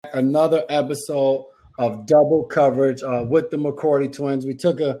back. Another episode of Double Coverage with the McCourty twins. We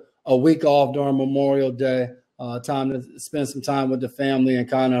took a week off during Memorial Day, time to spend some time with the family and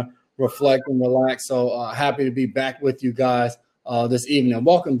kind of reflect and relax. So happy to be back with you guys this evening.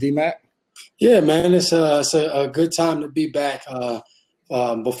 Welcome, D-Mac. Yeah, man, it's a good time to be back.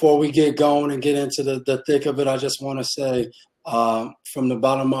 Before we get going and get into the thick of it, I just want to say from the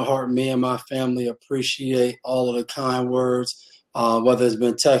bottom of my heart, me and my family appreciate all of the kind words, whether it's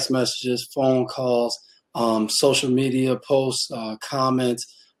been text messages, phone calls, social media posts, comments,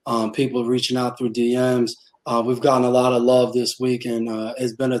 people reaching out through DMs. We've gotten a lot of love this week, and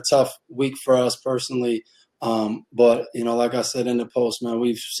it's been a tough week for us personally. But, like I said in the post, man,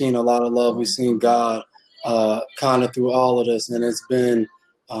 we've seen a lot of love. We've seen God kind of through all of this, and it's been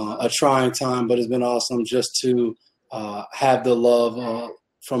a trying time, but it's been awesome just to have the love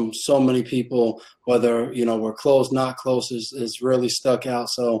from so many people, whether, we're close, not close, is really stuck out.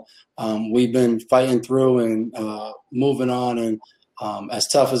 So we've been fighting through and moving on, and as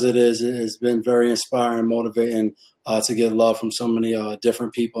tough as it is, it's been very inspiring, motivating to get love from so many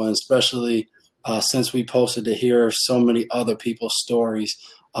different people, and especially since we posted to hear so many other people's stories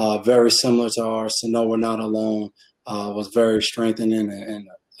very similar to ours, to know we're not alone was very strengthening, and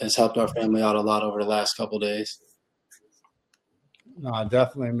has helped our family out a lot over the last couple of days. No,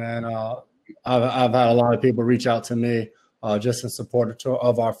 definitely, man. I've had a lot of people reach out to me just in support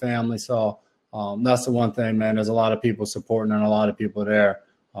of our family. So that's the one thing, man. There's a lot of people supporting and a lot of people there.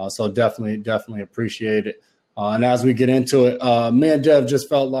 So definitely appreciate it. And as we get into it, me and Dev just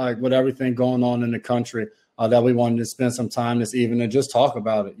felt like with everything going on in the country that we wanted to spend some time this evening and just talk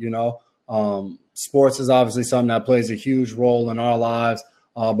about it. Sports is obviously something that plays a huge role in our lives.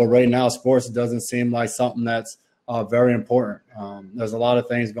 But right now, sports doesn't seem like something that's very important. There's a lot of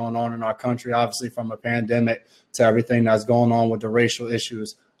things going on in our country, obviously from a pandemic to everything that's going on with the racial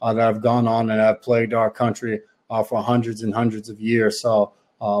issues that have gone on and have plagued our country for hundreds and hundreds of years. So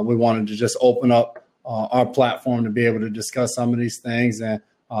we wanted to just open up our platform to be able to discuss some of these things and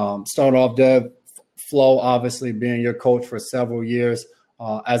start off, Dev. Flo, obviously being your coach for several years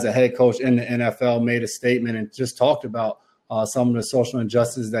as a head coach in the NFL, made a statement and just talked about some of the social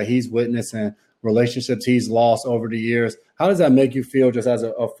injustice that he's witnessed and relationships he's lost over the years. How does that make you feel just as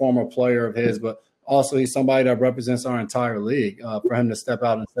a former player of his, but also he's somebody that represents our entire league, for him to step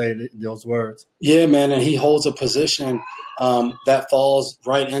out and say those words? Yeah, man, and he holds a position that falls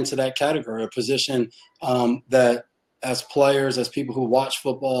right into that category, a position that as players, as people who watch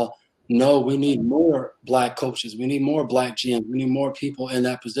football, know we need more black coaches. We need more black GMs. We need more people in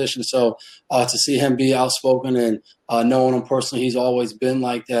that position. So to see him be outspoken and knowing him personally, he's always been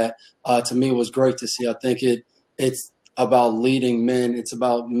like that, to me was great to see. I think it's about leading men. It's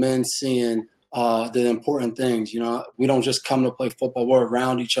about men seeing the important things. We don't just come to play football. We're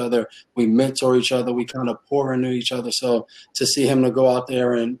around each other. We mentor each other. We kind of pour into each other. So to see him to go out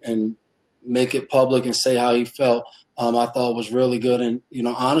there and make it public and say how he felt, I thought was really good. And,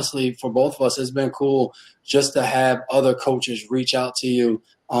 honestly, for both of us, it's been cool just to have other coaches reach out to you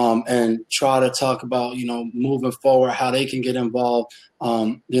and try to talk about, moving forward, how they can get involved,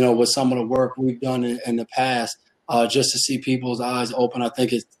 with some of the work we've done in the past, just to see people's eyes open. I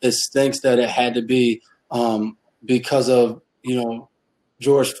think it stinks that it had to be because of,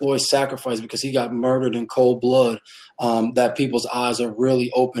 George Floyd's sacrifice, because he got murdered in cold blood, that people's eyes are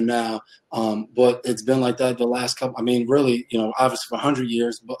really open now. But it's been like that the last couple, really, obviously for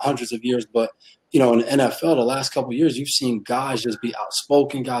hundreds of years, but, in the NFL, the last couple of years, you've seen guys just be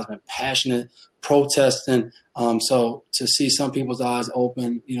outspoken, guys been passionate, protesting. So to see some people's eyes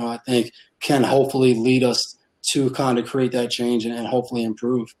open, I think can hopefully lead us to kind of create that change and hopefully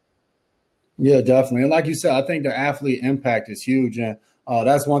improve. Yeah, definitely. And like you said, I think the athlete impact is huge. And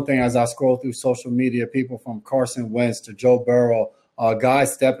that's one thing as I scroll through social media, people from Carson Wentz to Joe Burrow,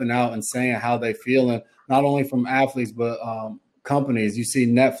 guys stepping out and saying how they feeling, not only from athletes, but companies. You see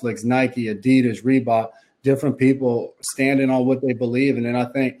Netflix, Nike, Adidas, Reebok, different people standing on what they believe. And then I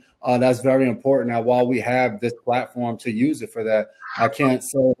think that's very important. Now, while we have this platform to use it for that, I can't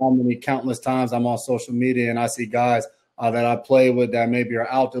say how many countless times I'm on social media and I see guys that I play with that maybe are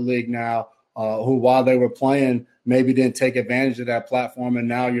out the league now, who while they were playing maybe didn't take advantage of that platform, and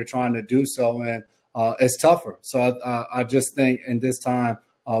now you're trying to do so, and it's tougher. So I just think in this time,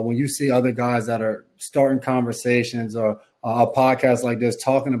 when you see other guys that are starting conversations or a podcast like this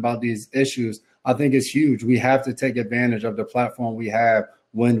talking about these issues, I think it's huge. We have to take advantage of the platform we have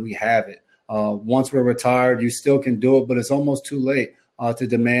when we have it. Once we're retired, you still can do it, but it's almost too late to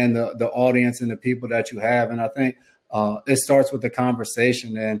demand the audience and the people that you have. And I think it starts with the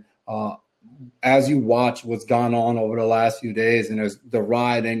conversation. And as you watch what's gone on over the last few days, and there's the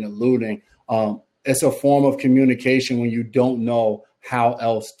rioting, the looting, it's a form of communication when you don't know how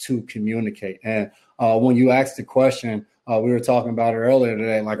else to communicate. And when you ask the question, we were talking about it earlier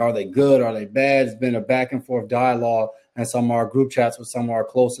today, like, are they good? Are they bad? It's been a back and forth dialogue in some of our group chats with some of our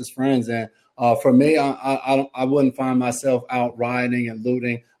closest friends. And for me, I wouldn't find myself out rioting and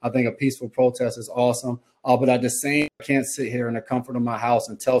looting. I think a peaceful protest is awesome. But at the same, I can't sit here in the comfort of my house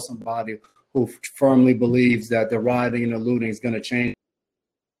and tell somebody who firmly believes that the rioting and the looting is going to change.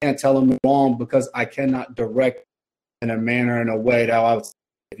 I can't tell them wrong because I cannot direct in a manner, in a way that I would say,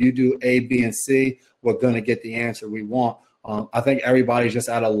 if you do A, B, and C, we're going to get the answer we want. I think everybody's just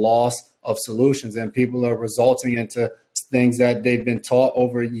at a loss of solutions, and people are resulting into things that they've been taught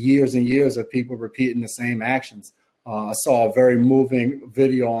over years and years of people repeating the same actions. I saw a very moving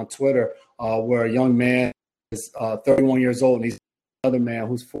video on Twitter where a young man is 31 years old, and he's another man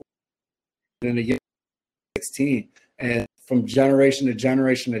who's 14 in a year 16. And from generation to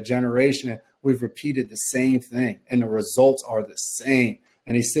generation to generation, we've repeated the same thing, and the results are the same.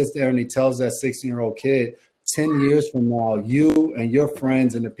 And he sits there and he tells that 16-year-old kid, 10 years from now, you and your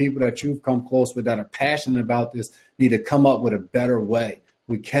friends and the people that you've come close with that are passionate about this need to come up with a better way.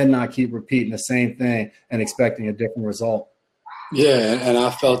 We cannot keep repeating the same thing and expecting a different result. Yeah, and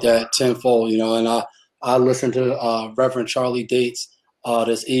I felt that tenfold, and I listened to Reverend Charlie Dates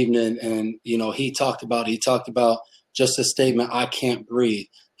this evening, and, he talked about just a statement, I can't breathe.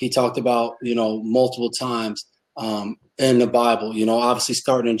 He talked about, multiple times in the Bible, obviously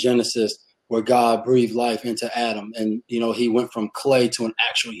starting in Genesis, where God breathed life into Adam. And, he went from clay to an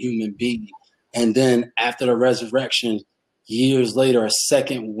actual human being. And then after the resurrection, years later, a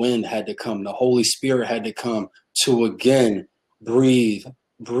second wind had to come. The Holy Spirit had to come to again breathe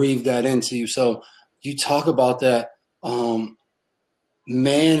that into you. So you talk about that.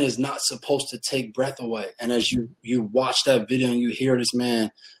 Man is not supposed to take breath away. And as you watch that video and you hear this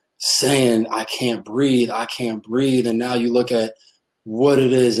man saying, I can't breathe. And now you look at what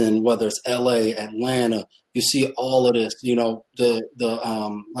it is, and whether it's LA, Atlanta, you see all of this,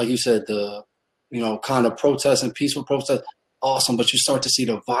 the like you said, the, kind of protest and peaceful protest, awesome. But you start to see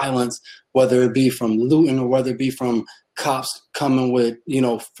the violence, whether it be from looting or whether it be from cops coming with,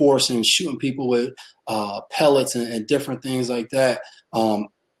 force and shooting people with pellets and different things like that.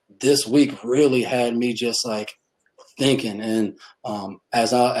 This week really had me just like thinking. And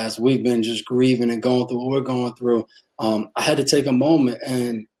as we've been just grieving and going through what we're going through, I had to take a moment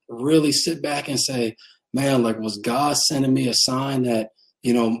and really sit back and say, man, like, was God sending me a sign that,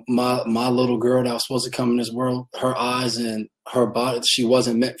 my little girl that was supposed to come in this world, her eyes and her body, she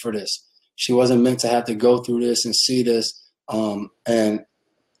wasn't meant for this. She wasn't meant to have to go through this and see this. And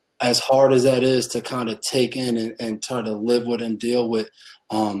as hard as that is to kind of take in and try to live with and deal with,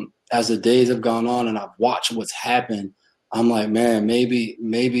 as the days have gone on and I've watched what's happened, I'm like, man,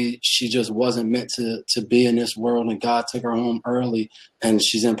 maybe she just wasn't meant to be in this world, and God took her home early and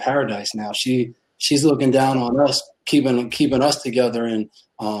she's in paradise now. She's looking down on us, keeping us together. And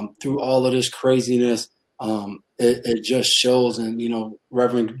through all of this craziness, it just shows. And,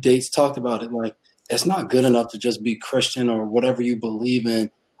 Reverend Dates talked about it, like, it's not good enough to just be Christian or whatever you believe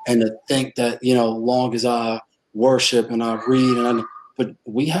in and to think that, long as I worship and I read, but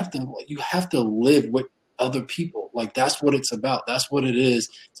you have to live with other people. Like, that's what it's about. That's what it is,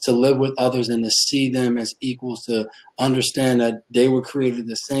 to live with others and to see them as equals, to understand that they were created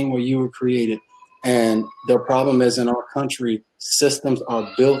the same way you were created. And the problem is, in our country, systems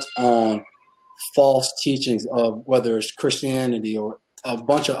are built on false teachings of, whether it's Christianity or a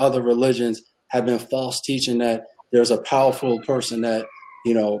bunch of other religions, have been false teaching that there's a powerful person that,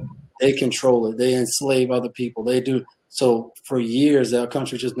 they control it. They enslave other people. They do. So for years, our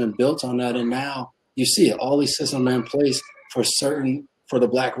country's just been built on that. And now you see it, all these systems are in place for the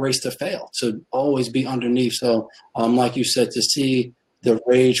Black race to fail, to always be underneath. So like you said, to see the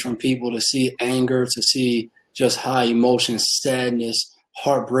rage from people, to see anger, to see just high emotions, sadness,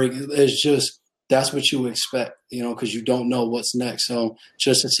 heartbreak, it's just, that's what you expect, because you don't know what's next. So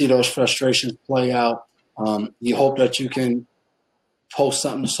just to see those frustrations play out, you hope that you can post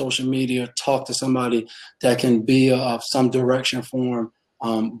something to social media, talk to somebody that can be of some direction for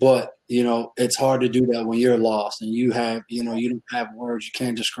them. But, it's hard to do that when you're lost and you have, you don't have words, you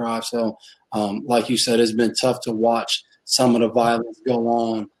can't describe. So like you said, it's been tough to watch some of the violence go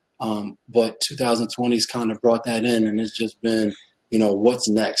on. But 2020's kind of brought that in, and it's just been, what's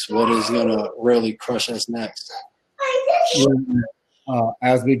next? What is going to really crush us next?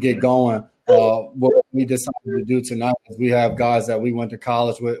 As we get going, what we decided to do tonight is we have guys that we went to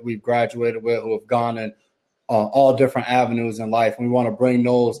college with, we've graduated with, who have gone in all different avenues in life. And we want to bring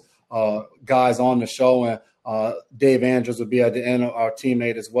those guys on the show, and Dave Andrews will be at the end, our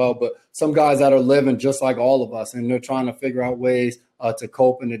teammate as well. But some guys that are living just like all of us, and they're trying to figure out ways to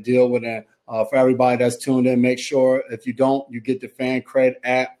cope and to deal with it. For everybody that's tuned in, make sure if you don't, you get the Fan Cred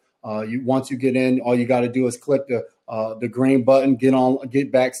app. Once you get in, all you got to do is click the green button,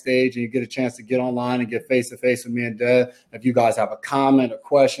 get backstage, and you get a chance to get online and get face to face with me and Dad. If you guys have a comment, a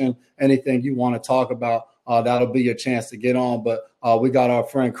question, anything you want to talk about, that'll be your chance to get on. But we got our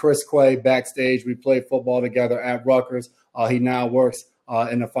friend Chris Quay backstage. We played football together at Rutgers. He now works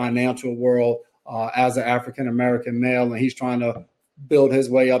in the financial world as an African-American male, and he's trying to build his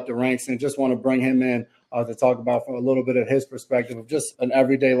way up the ranks, and just want to bring him in to talk about from a little bit of his perspective of just an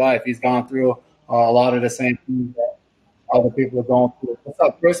everyday life. He's gone through a lot of the same things that other people are going through. What's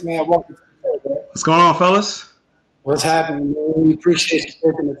up, Chris, man? Welcome to the show, man. What's going on, fellas? What's happening, man? We appreciate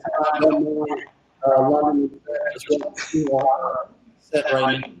you taking the time. Set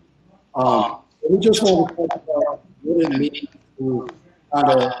right now. We just want to talk about what it means to kind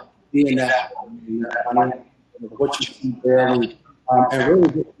of be in that, what you see daily, and really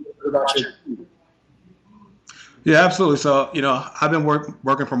just about your team. Yeah, absolutely. So, I've been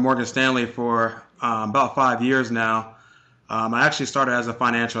working for Morgan Stanley for about 5 years now. I actually started as a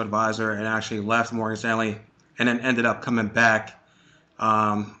financial advisor and actually left Morgan Stanley and then ended up coming back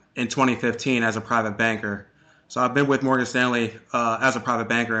in 2015 as a private banker. So I've been with Morgan Stanley as a private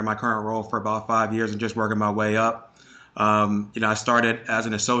banker in my current role for about 5 years and just working my way up. I started as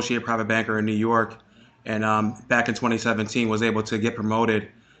an associate private banker in New York, and back in 2017 was able to get promoted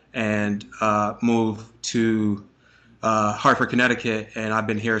and move to Hartford, Connecticut, and I've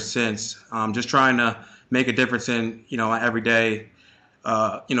been here since. Just trying to make a difference in my everyday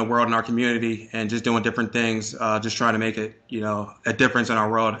world in our community, and just doing different things. Just trying to make it a difference in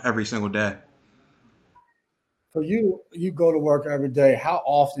our world every single day. For you go to work every day. How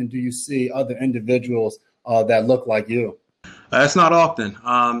often do you see other individuals that look like you? It's not often.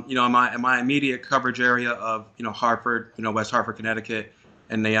 In my immediate coverage area of Hartford, West Hartford, Connecticut,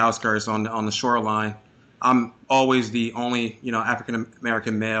 and the outskirts on the shoreline, I'm always the only African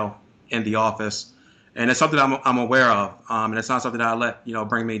American male in the office, and it's something I'm aware of. And it's not something that I let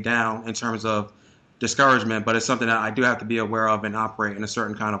bring me down in terms of discouragement, but it's something that I do have to be aware of and operate in a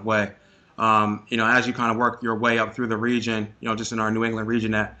certain kind of way. As you kind of work your way up through the region, just in our New England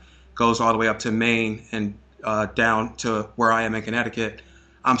region that goes all the way up to Maine and down to where I am in Connecticut,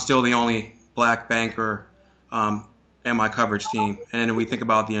 I'm still the only black banker in my coverage team. And then we think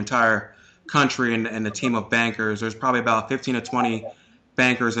about the entire country and the team of bankers, there's probably about 15 to 20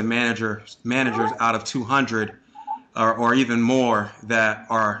 bankers and managers out of 200 or even more that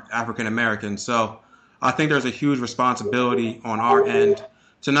are African American. So I think there's a huge responsibility on our end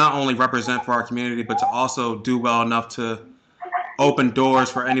to not only represent for our community, but to also do well enough to open doors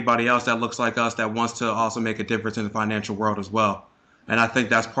for anybody else that looks like us that wants to also make a difference in the financial world as well. And I think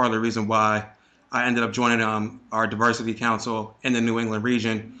that's part of the reason why I ended up joining our diversity council in the New England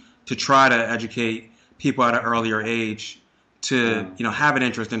region, to try to educate people at an earlier age to have an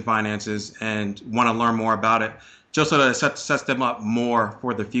interest in finances and want to learn more about it, just so that it sets them up more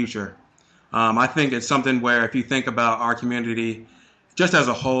for the future. I think it's something where if you think about our community just as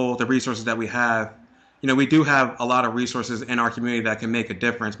a whole, the resources that we have, we do have a lot of resources in our community that can make a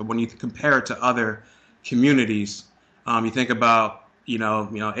difference. But when you compare it to other communities, you think about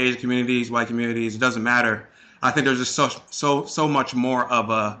Asian communities, white communities, it doesn't matter. I think there's just so much more of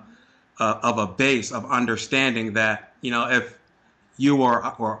a base of understanding that if you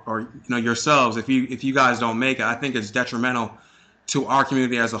or yourselves, if you guys don't make it, I think it's detrimental to our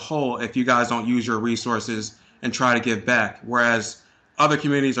community as a whole if you guys don't use your resources and try to give back. Whereas other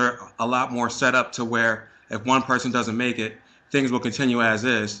communities are a lot more set up to where if one person doesn't make it, things will continue as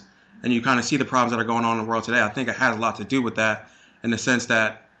is. And you kind of see the problems that are going on in the world today. I think it has a lot to do with that, in the sense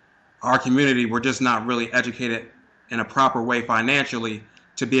that our community, we're just not really educated in a proper way financially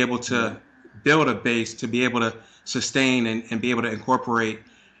to be able to build a base, to be able to sustain and be able to incorporate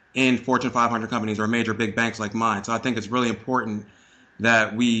in Fortune 500 companies or major big banks like mine. So I think it's really important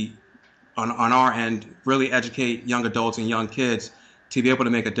that we, on our end, really educate young adults and young kids to be able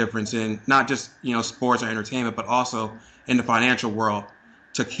to make a difference in not just sports or entertainment, but also in the financial world,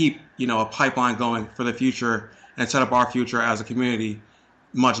 to keep a pipeline going for the future and set up our future as a community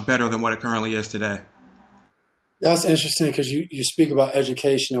much better than what it currently is today. That's interesting, because you speak about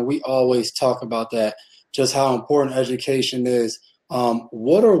education, and we always talk about that, just how important education is.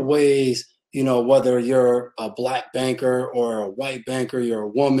 What are ways, whether you're a black banker or a white banker, you're a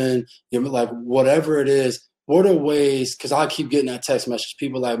woman, you're like whatever it is, what are ways, because I keep getting that text message,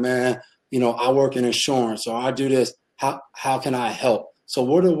 people like, man, I work in insurance or I do this, how can I help? So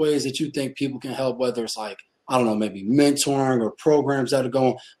what are ways that you think people can help, whether it's like, I don't know, maybe mentoring or programs that are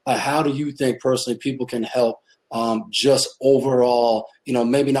going, like how do you think personally people can help just overall,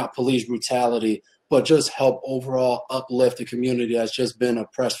 maybe not police brutality, but just help overall uplift the community that's just been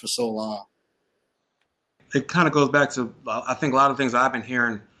oppressed for so long? It kind of goes back to, I think a lot of things I've been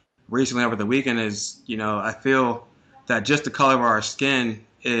hearing recently over the weekend is, I feel that just the color of our skin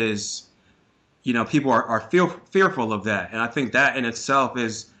is, people are fearful of that. And I think that in itself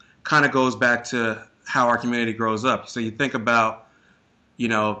kind of goes back to how our community grows up. So you think about,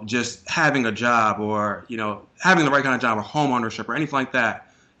 just having a job or, having the right kind of job or home ownership or anything like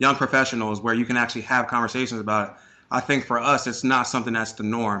that, young professionals where you can actually have conversations about it. I think for us, it's not something that's the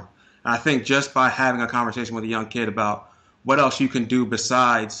norm. And I think just by having a conversation with a young kid about what else you can do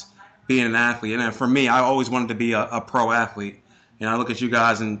besides being an athlete. And then for me, I always wanted to be a pro athlete. I look at you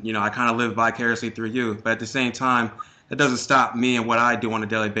guys and, I kind of live vicariously through you. But at the same time, it doesn't stop me and what I do on a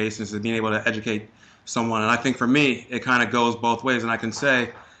daily basis of being able to educate someone. And I think for me, it kind of goes both ways. And I can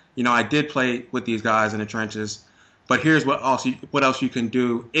say, I did play with these guys in the trenches, but here's what else you can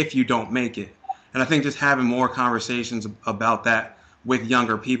do if you don't make it. And I think just having more conversations about that with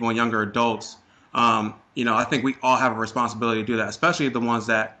younger people and younger adults, I think we all have a responsibility to do that, especially the ones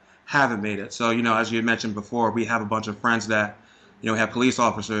that haven't made it. So, as you had mentioned before, we have a bunch of friends that, we have police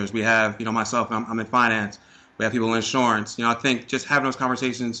officers, we have, myself, I'm in finance, we have people in insurance. I think just having those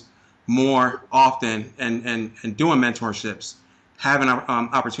conversations more often and doing mentorships, having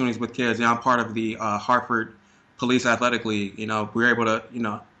opportunities with kids. I'm part of the Hartford Police Athletic League. We're able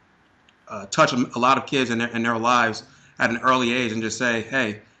to, touch a lot of kids in their lives at an early age and just say,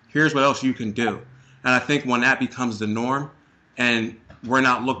 hey, here's what else you can do. And I think when that becomes the norm and we're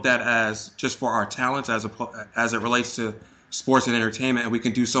not looked at as just for our talents as it relates to sports and entertainment, and we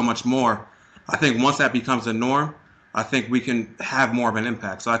can do so much more, I think once that becomes the norm, I think we can have more of an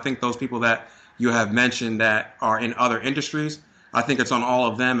impact. So I think those people that you have mentioned that are in other industries, I think it's on all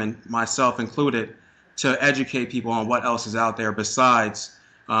of them, and myself included, to educate people on what else is out there besides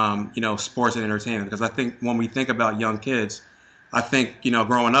sports and entertainment. Because I think when we think about young kids, I think,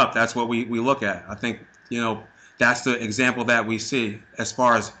 growing up, that's what we look at. I think, that's the example that we see as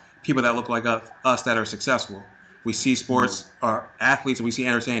far as people that look like us that are successful. We see sports or athletes and we see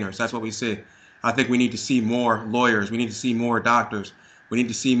entertainers. That's what we see. I think we need to see more lawyers. We need to see more doctors. We need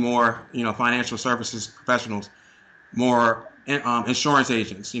to see more, financial services professionals, more insurance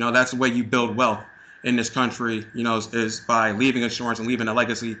agents. That's the way you build wealth in this country, is by leaving insurance and leaving a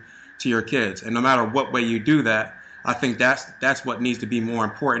legacy to your kids. And no matter what way you do that, I think that's what needs to be more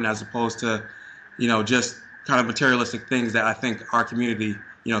important as opposed to, just kind of materialistic things that I think our community,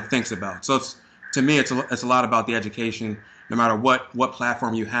 thinks about. So to me, it's a lot about the education, no matter what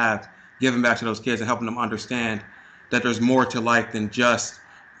platform you have, giving back to those kids and helping them understand that there's more to life than just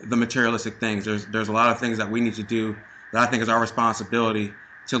the materialistic things. There's a lot of things that we need to do that I think is our responsibility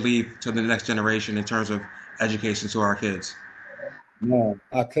to leave to the next generation in terms of education to our kids. Man,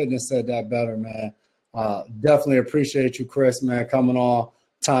 I couldn't have said that better, man. Definitely appreciate you, Chris, man, coming on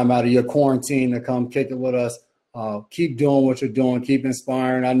time out of your quarantine to come kick it with us. Keep doing what you're doing. Keep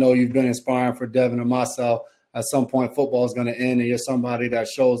inspiring. I know you've been inspiring for Devin and myself. At some point, football is going to end, and you're somebody that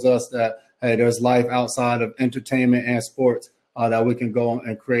shows us that, hey, there's life outside of entertainment and sports that we can go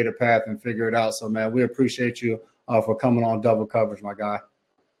and create a path and figure it out. So, man, we appreciate you for coming on Double Coverage, my guy.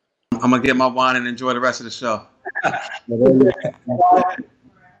 I'm going to get my wine and enjoy the rest of the show.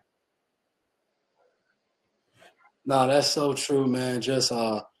 No, that's so true, man. Just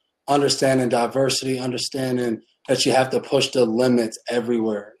understanding diversity, understanding that you have to push the limits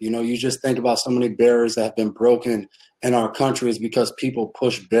everywhere. You just think about so many barriers that have been broken in our countries because people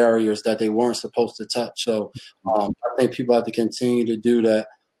push barriers that they weren't supposed to touch. So I think people have to continue to do that.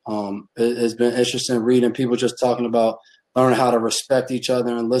 It's been interesting reading people just talking about learning how to respect each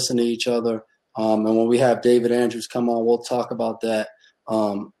other and listen to each other. And when we have David Andrews come on, we'll talk about that.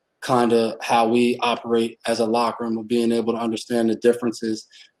 Kind of how we operate as a locker room of being able to understand the differences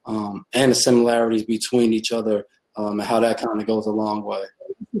and the similarities between each other and how that kind of goes a long way.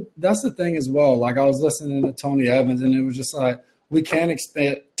 That's the thing as well. Like I was listening to Tony Evans and it was just like, we can't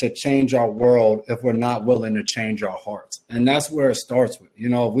expect to change our world if we're not willing to change our hearts. And that's where it starts with,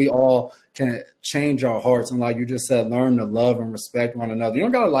 we all can change our hearts. And like you just said, learn to love and respect one another. You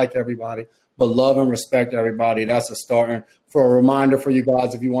don't got to like everybody, but love and respect everybody. That's a start. And for a reminder for you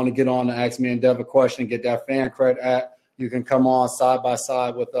guys, if you want to get on to Ask Me and Dev a question, get that FanCred app. You can come on side by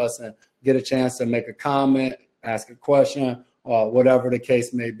side with us and get a chance to make a comment, ask a question, or whatever the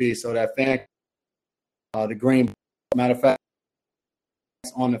case may be. So that fan, the green, matter of fact,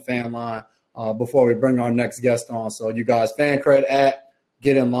 on the fan line before we bring our next guest on. So you guys, FanCred app,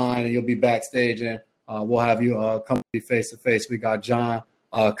 get in line and you'll be backstage, and we'll have you come be face to face. We got John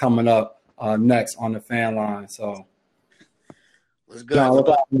coming up next on the fan line. So, what's good? John, what's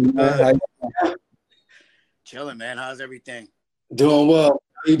happening, man? Chilling, man. How's everything? Doing well.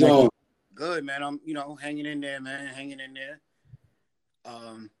 How you doing? Good, man. I'm, hanging in there, man. Hanging in there.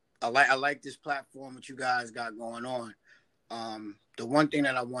 I like this platform that you guys got going on. The one thing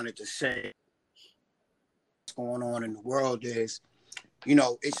that I wanted to say what's going on in the world is,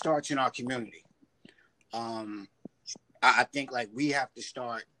 it starts in our community. I think like we have to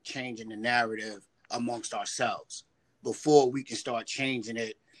start changing the narrative amongst ourselves before we can start changing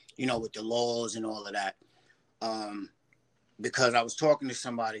it, with the laws and all of that. Because I was talking to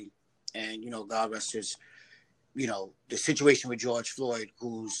somebody and, God rest his, the situation with George Floyd,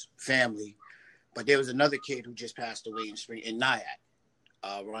 whose family, but there was another kid who just passed away in Nyack,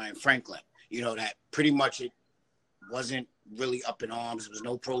 Ryan Franklin, that pretty much it wasn't really up in arms. There was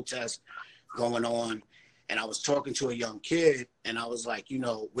no protest going on. And I was talking to a young kid and I was like,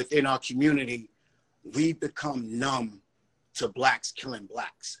 within our community, we become numb to blacks killing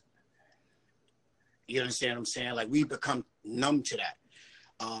blacks. You understand what I'm saying? Like we become numb to that.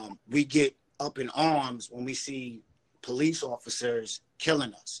 We get up in arms when we see police officers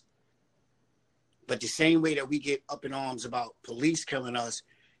killing us. But the same way that we get up in arms about police killing us,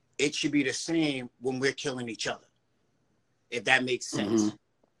 it should be the same when we're killing each other. If that makes sense. Mm-hmm.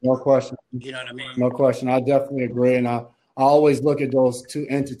 No question. You know what I mean? No question. I definitely agree. And I always look at those two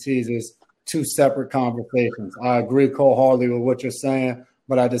entities as two separate conversations. I agree wholeheartedly with what you're saying,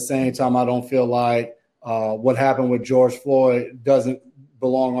 but at the same time, I don't feel like what happened with George Floyd doesn't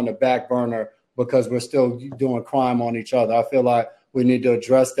belong on the back burner because we're still doing crime on each other. I feel like we need to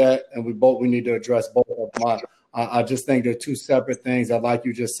address that, and we need to address both of them. I just think they're two separate things. That, like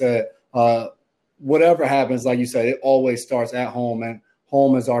you just said, whatever happens, like you said, it always starts at home, and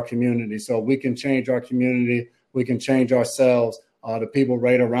home is our community. So we can change our community. We can change ourselves. The people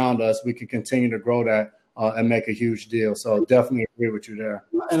right around us, we can continue to grow that and make a huge deal. So definitely agree with you there.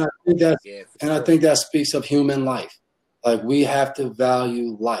 And I think that speaks of human life. Like we have to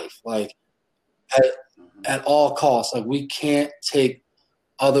value life, like at all costs. Like we can't take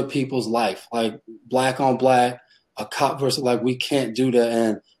other people's life, like black on black, a cop versus, like we can't do that.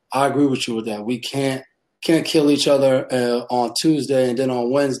 And I agree with you with that. We can't kill each other on Tuesday and then on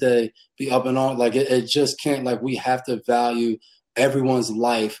Wednesday be up and on. Like it just can't. Like we have to value everyone's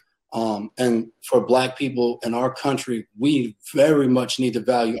life. And for black people in our country, we very much need to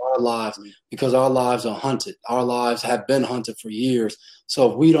value our lives because our lives are hunted. Our lives have been hunted for years.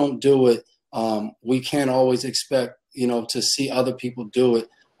 So if we don't do it, we can't always expect, to see other people do it.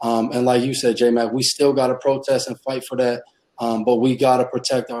 And like you said, J-Mac, we still got to protest and fight for that. But we got to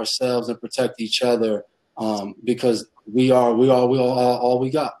protect ourselves and protect each other because we are all we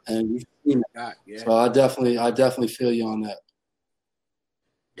got. And we've seen that. Yeah. So I definitely feel you on that.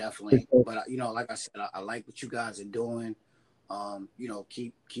 Definitely. But, like I said, I like what you guys are doing.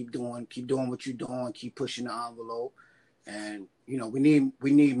 Keep doing what you're doing. Keep pushing the envelope. And, we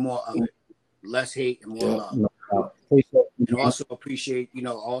need more of it. Less hate and more love. And also appreciate,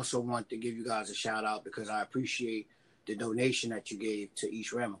 also want to give you guys a shout out because I appreciate the donation that you gave to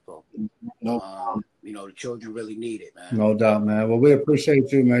East Ramapo. The children really need it, man. No doubt, man. Well, we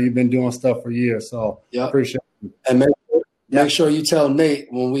appreciate you, man. You've been doing stuff for years, so appreciate you. And make sure you tell Nate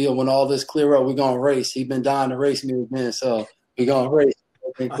when all this clear up, we're gonna race. He's been dying to race me again, so we're gonna race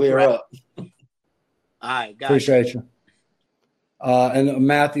and clear up. All right, guys. Appreciate you. And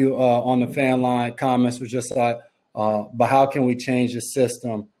Matthew on the fan line comments was just like, but how can we change the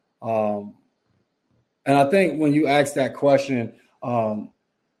system? And I think when you ask that question,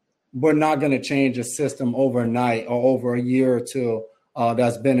 we're not going to change a system overnight or over a year or two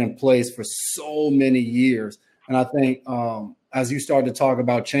that's been in place for so many years. And I think as you start to talk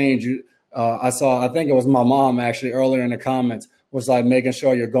about change, I think it was my mom actually earlier in the comments was like making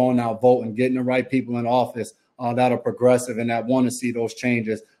sure you're going out voting, getting the right people in office that are progressive and that want to see those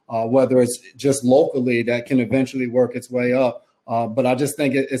changes, whether it's just locally that can eventually work its way up. But I just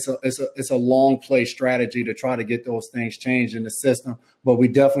think it's a long play strategy to try to get those things changed in the system. But we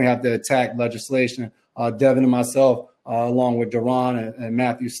definitely have to attack legislation. Devin and myself, along with Duran and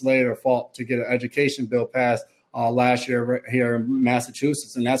Matthew Slater, fought to get an education bill passed last year here in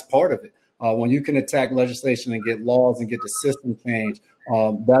Massachusetts, and that's part of it. When you can attack legislation and get laws and get the system changed,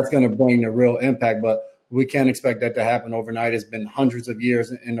 that's going to bring the real impact. But we can't expect that to happen overnight. It's been hundreds of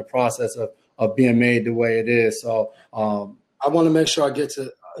years in the process of being made the way it is. So I want to make sure I get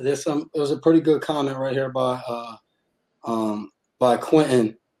to there's some. It was a pretty good comment right here by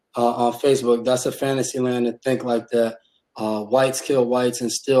Quentin on Facebook. That's a fantasy land to think like that. whites kill whites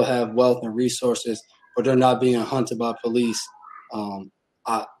and still have wealth and resources, but they're not being hunted by police.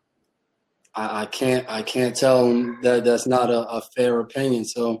 I can't tell them that that's not a fair opinion.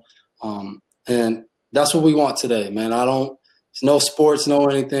 So, and that's what we want today, man. It's no sports, no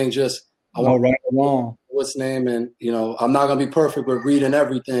anything. Just I want right along. What's name, and I'm not gonna be perfect with reading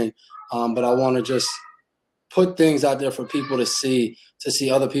everything, but I want to just put things out there for people to see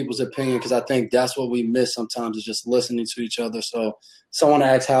other people's opinion, because I think that's what we miss sometimes, is just listening to each other. So, someone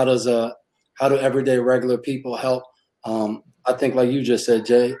asks, how do everyday regular people help? I think, like you just said,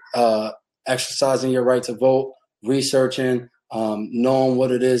 Jay, exercising your right to vote, researching, knowing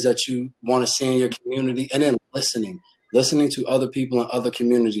what it is that you want to see in your community, and then listening to other people in other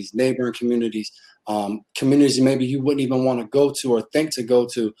communities, neighboring communities, communities maybe you wouldn't even want to go to or think to go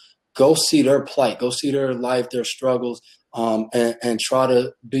to. Go see their plight, go see their life, their struggles, and try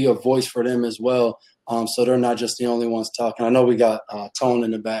to be a voice for them as well, so they're not just the only ones talking. I know we got Tone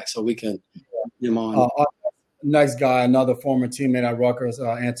in the back, so we can get him on. Next guy, another former teammate at Rutgers,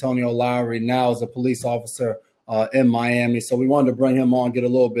 Antonio Lowry, now is a police officer in Miami. So we wanted to bring him on, get a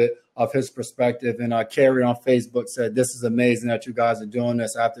little bit of his perspective. And Carrie on Facebook said, "This is amazing that you guys are doing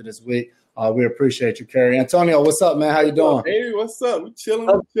this after this week. We appreciate you, Carrie." Antonio, what's up, man? How you doing? Hey, what's up? We chilling.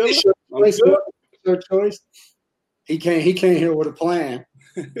 Your choice. He came here with a plan.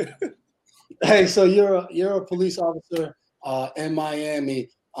 Hey, so you're a police officer in Miami.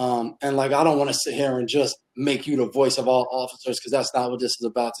 And like, I don't want to sit here and just make you the voice of all officers, because that's not what this is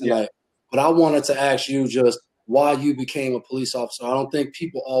about tonight. Yeah. But I wanted to ask you just why you became a police officer. I don't think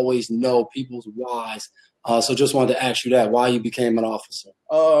people always know people's whys. So just wanted to ask you that, why you became an officer.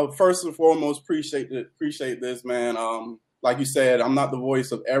 First and foremost, appreciate this, man. Like you said, I'm not the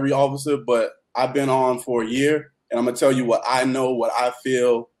voice of every officer, but I've been on for a year, and I'm gonna tell you what I know, what I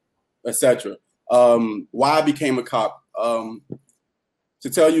feel, etc. Why I became a cop. To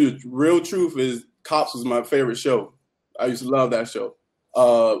tell you the real truth is, Cops was my favorite show. I used to love that show.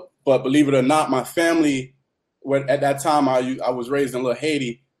 But believe it or not, my family, at that time I was raised in Little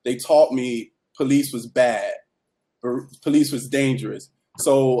Haiti, they taught me police was bad. Police was dangerous.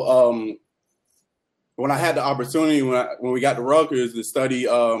 So when I had the opportunity, when we got to Rutgers to study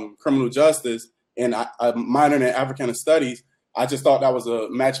criminal justice, and I minored in Africana studies, I just thought that was a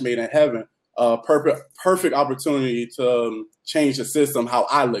match made in heaven. Perfect opportunity to change the system, how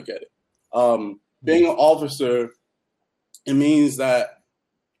I look at it. Being an officer, it means that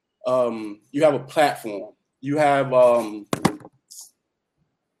you have a platform. You have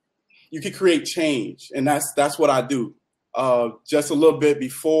you can create change, and that's what I do. Just a little bit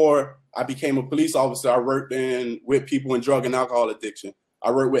before I became a police officer, I worked with people in drug and alcohol addiction.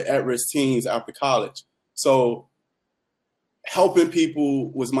 I worked with at-risk teens after college. So helping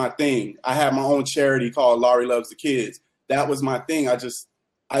people was my thing. I had my own charity called Laurie Loves the Kids. That was my thing.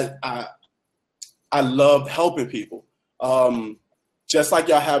 I loved helping people. Just like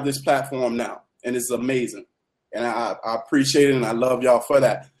y'all have this platform now, and it's amazing. And I appreciate it, and I love y'all for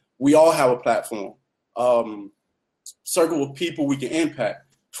that. We all have a platform. Circle of people we can impact.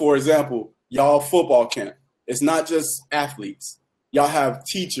 For example, y'all football camp. It's not just athletes. Y'all have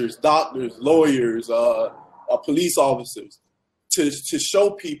teachers, doctors, lawyers, police officers. To show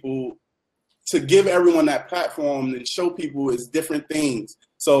people, to give everyone that platform and show people it's different things.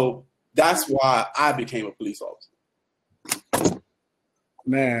 So that's why I became a police officer.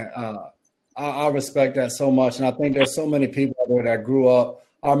 Man, I respect that so much. And I think there's so many people out there that grew up.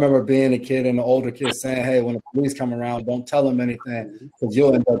 I remember being a kid and the older kids saying, hey, when the police come around, don't tell them anything, because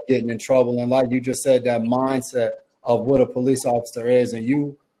you'll end up getting in trouble. And like you just said, that mindset of what a police officer is, and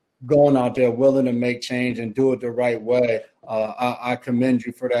you going out there willing to make change and do it the right way, I commend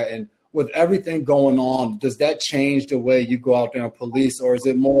you for that. And with everything going on, does that change the way you go out there and police, or is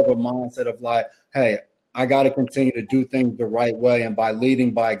it more of a mindset of like, hey, I got to continue to do things the right way, and by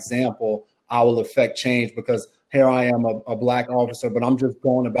leading by example, I will affect change, because here I am, a black officer, but I'm just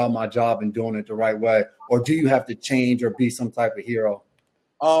going about my job and doing it the right way? Or do you have to change or be some type of hero?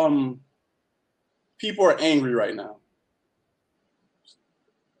 People are angry right now.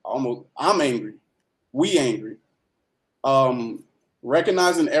 I'm angry. We angry.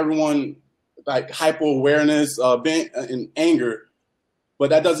 Recognizing everyone, like hyper awareness, being in anger,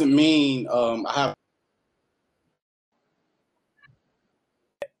 but that doesn't mean I have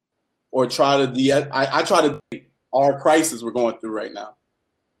or try to I try to our crisis we're going through right now.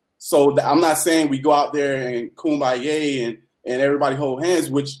 So I'm not saying we go out there and kumbaya and everybody hold hands,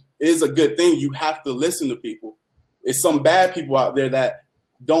 which is a good thing. You have to listen to people. It's some bad people out there that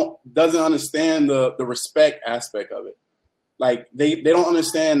doesn't understand the respect aspect of it. Like they don't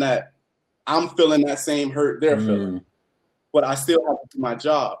understand that I'm feeling that same hurt they're feeling. but I still have to do my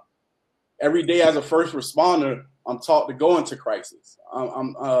job. Every day as a first responder, I'm taught to go into crisis.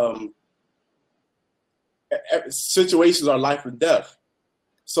 Situations are life or death.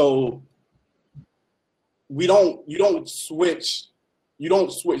 So you don't switch.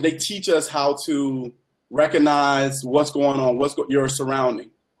 They teach us how to recognize what's going on, your surrounding,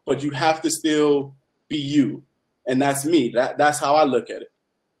 but you have to still be you. And that's me. That's how I look at it.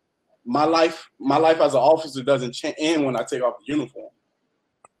 My life as an officer doesn't end when I take off the uniform.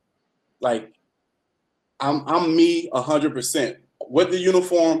 Like, I'm me 100% with the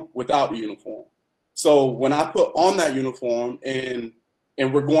uniform, without the uniform. So when I put on that uniform and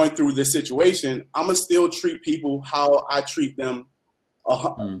we're going through this situation, I'm gonna still treat people how I treat them,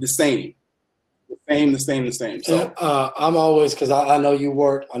 the same. So I'm always, because I know you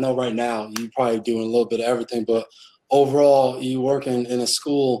work. I know right now you probably doing a little bit of everything, but overall you work in a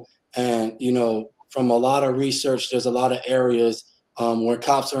school, and from a lot of research, there's a lot of areas where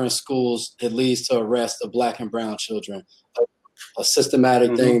cops are in schools, it leads to arrest of Black and brown children, a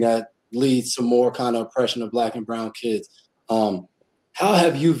systematic thing that leads to more kind of oppression of Black and brown kids. How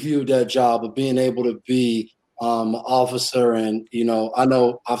have you viewed that job of being able to be an officer? And, I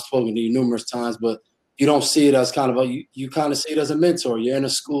know I've spoken to you numerous times, but you don't see it as kind of you kind of see it as a mentor. You're in a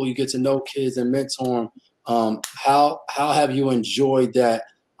school, you get to know kids and mentor them. How have you enjoyed that,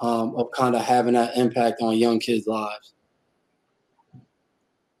 of kind of having that impact on young kids' lives?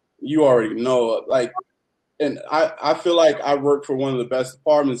 You already know, and I feel like I work for one of the best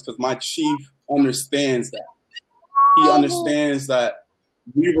departments because my chief understands that. He understands that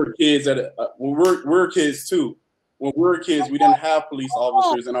we were kids we're kids too. When we were kids, we didn't have police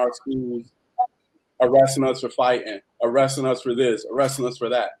officers in our schools arresting us for fighting, arresting us for this, arresting us for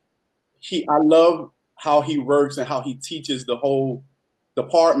that. I love how he works and how he teaches the whole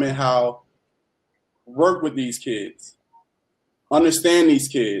department how to work with these kids, understand these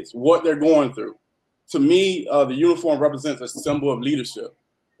kids, what they're going through. To me, the uniform represents a symbol of leadership,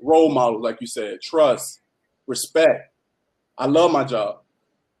 role model, like you said, trust, respect. I love my job.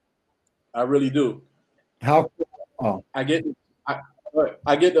 I really do. I get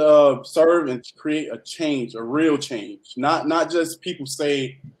to serve and create a change, a real change. Not just people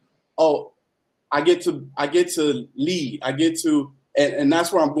say, "Oh, I get to lead. I get to," and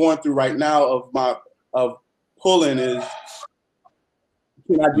that's what I'm going through right now of pulling is,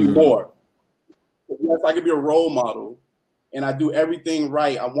 can I do more? Yes, I can be a role model, and I do everything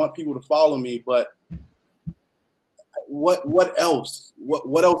right. I want people to follow me, but what else?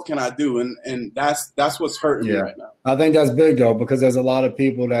 What else can I do? And that's what's hurting me right now. I think that's big though, because there's a lot of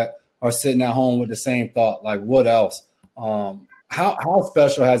people that are sitting at home with the same thought, like, what else? How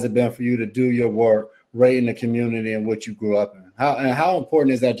special has it been for you to do your work right in the community in which you grew up in? How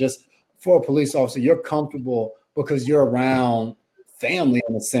important is that just for a police officer? You're comfortable because you're around family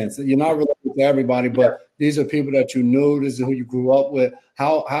in a sense. You're not related to everybody, but these are people that you knew. This is who you grew up with.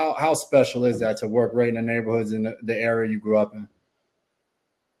 How special is that to work right in the neighborhoods in the area you grew up in?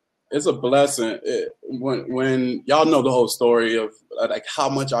 It's a blessing. When y'all know the whole story of like how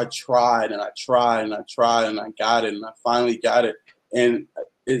much I tried and I tried and I tried and I got it and I finally got it, and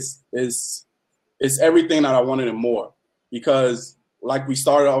it's everything that I wanted and more, because like we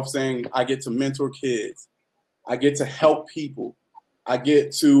started off saying, I get to mentor kids, I get to help people, I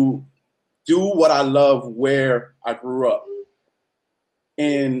get to do what I love where I grew up.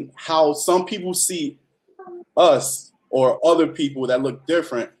 And how some people see us or other people that look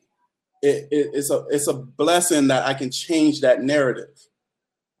different, it's a blessing that I can change that narrative.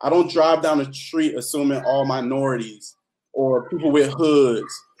 I don't drive down the street assuming all minorities or people with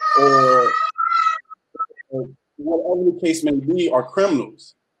hoods or whatever the case may be are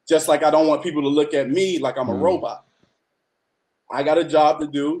criminals. Just like I don't want people to look at me like I'm a robot. I got a job to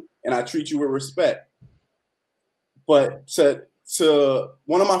do, and I treat you with respect. But to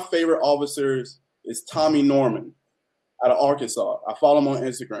one of my favorite officers is Tommy Norman out of Arkansas. I follow him on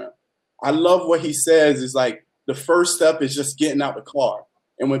Instagram. I love what he says is like, the first step is just getting out the car.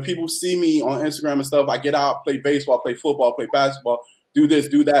 And when people see me on Instagram and stuff, I get out, play baseball, play football, play basketball, do this,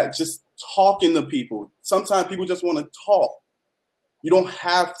 do that, just talking to people. Sometimes people just want to talk. You don't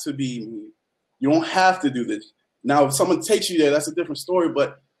have to be me. You don't have to do this. Now, if someone takes you there, that's a different story.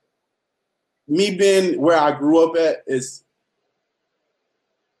 But me being where I grew up at is,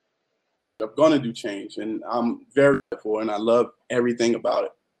 I'm going to do change. And I'm very grateful, and I love everything about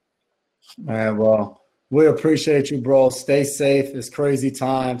it. Man, well, we appreciate you, bro. Stay safe. It's crazy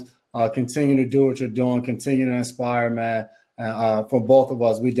times. Continue to do what you're doing. Continue to inspire, man. And for both of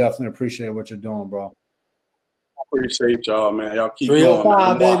us, we definitely appreciate what you're doing, bro. I appreciate y'all, man. Y'all keep going.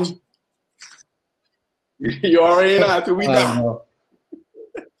 305, baby. You already know after we die. All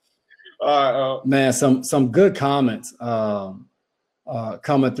All right, man, some good comments coming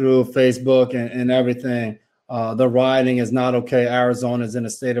through Facebook and everything. The rioting is not okay. Arizona is in a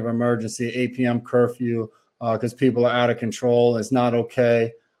state of emergency, 8 p.m. curfew because people are out of control. It's not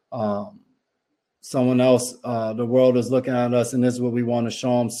okay. Someone else, the world is looking at us, and this is what we want to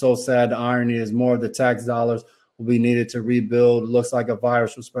show them. So sad. The irony is more of the tax dollars will be needed to rebuild. It looks like a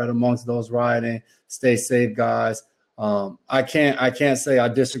virus will spread amongst those rioting. Stay safe, guys. I can't say I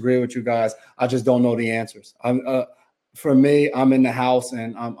disagree with you guys. I just don't know the answers. For me, I'm in the house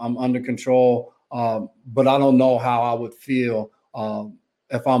and I'm under control, but I don't know how I would feel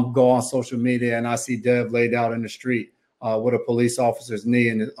if I'm go on social media and I see Dev laid out in the street with a police officer's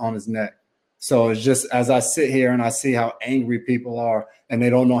knee on his neck. So it's just as I sit here and I see how angry people are and they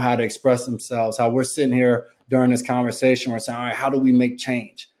don't know how to express themselves, how we're sitting here during this conversation, we're saying, all right, how do we make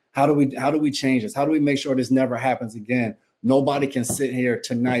change? How do we change this? How do we make sure this never happens again? Nobody can sit here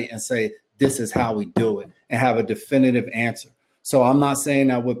tonight and say, this is how we do it and have a definitive answer. So I'm not saying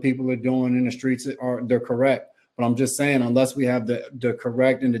that what people are doing in the streets they're correct, but I'm just saying, unless we have the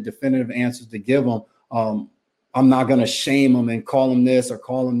correct and the definitive answers to give them, I'm not going to shame them and call them this or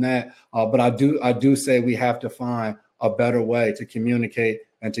call them that. But I do say we have to find a better way to communicate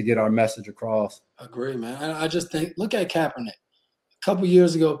and to get our message across. Agree, man. I just think, look at Kaepernick. A couple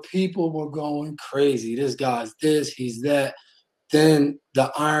years ago, people were going crazy. This guy's this, he's that. Then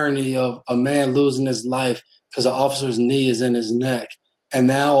the irony of a man losing his life because the officer's knee is in his neck. And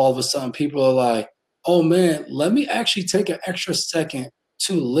now all of a sudden people are like, oh, man, let me actually take an extra second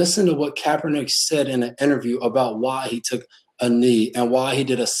to listen to what Kaepernick said in an interview about why he took a knee and why he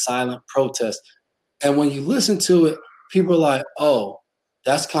did a silent protest. And when you listen to it, people are like, oh,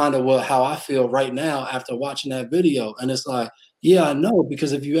 that's kind of how I feel right now after watching that video. And it's like, yeah, I know,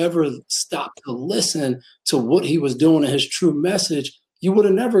 because if you ever stopped to listen to what he was doing and his true message, you would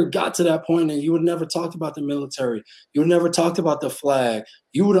have never got to that point, and you would have never talked about the military. You would have never talked about the flag.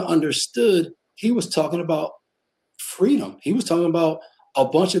 You would have understood he was talking about freedom. He was talking about a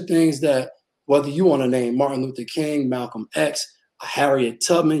bunch of things that, whether you want to name Martin Luther King, Malcolm X, Harriet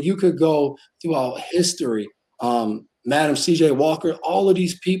Tubman, you could go throughout history. Madam C.J. Walker, all of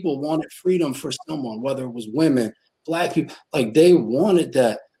these people wanted freedom for someone, whether it was women, Black people, like they wanted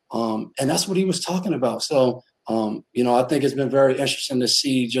that. And that's what he was talking about. So, I think it's been very interesting to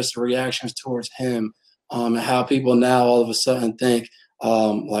see just the reactions towards him and how people now all of a sudden think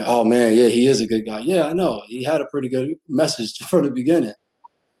like, oh, man, yeah, he is a good guy. Yeah, I know. He had a pretty good message from the beginning.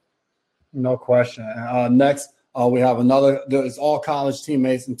 No question. Next, we have another. It's all college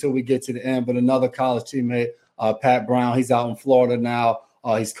teammates until we get to the end, but another college teammate, Pat Brown. He's out in Florida now.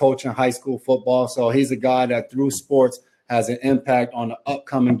 He's coaching high school football. So he's a guy that through sports has an impact on the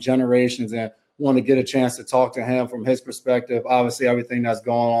upcoming generations, and want to get a chance to talk to him from his perspective, obviously everything that's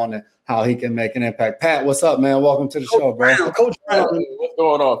going on and how he can make an impact. Pat, what's up, man? Welcome to the show, bro. Coach Brown. What's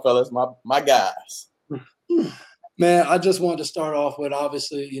going on, fellas? My guys. Man, I just wanted to start off with,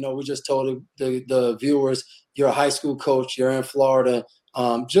 obviously, we just told the viewers you're a high school coach, you're in Florida.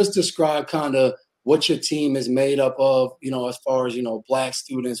 Just describe kind of what your team is made up of, as far as, Black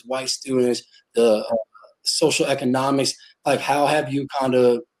students, white students, the social economics. Like, how have you kind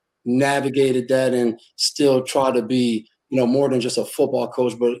of navigated that and still try to be, more than just a football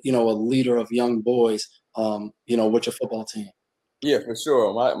coach, but, a leader of young boys, with your football team? Yeah, for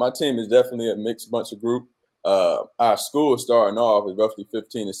sure. My team is definitely a mixed bunch of group. Our school starting off is roughly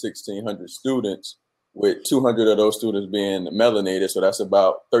 1,500 to 1,600 students, with 200 of those students being melanated. So that's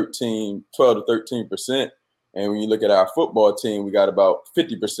about 12 to 13%. And when you look at our football team, we got about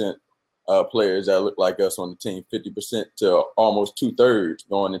 50% players that look like us on the team, 50% to almost 2/3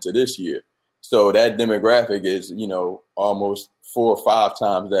 going into this year. So that demographic is, almost 4 or 5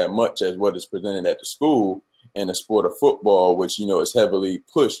 times that much as what is presented at the school in the sport of football, which, is heavily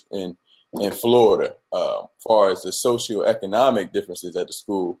pushed in Florida. As far as the socioeconomic differences at the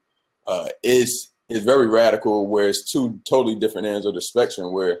school, is very radical, where it's two totally different ends of the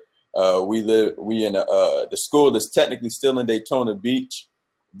spectrum. Where we in the school that's technically still in Daytona Beach,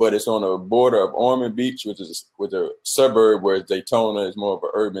 but it's on the border of Ormond Beach, which is a suburb, whereas Daytona is more of an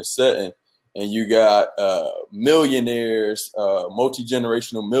urban setting. And you got millionaires,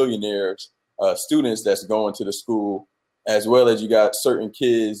 multi-generational millionaires, students that's going to the school, as well as you got certain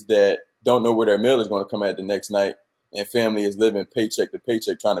kids that don't know where their meal is going to come at the next night, and family is living paycheck to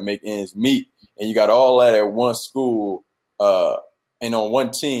paycheck trying to make ends meet. And you got all that at one school and on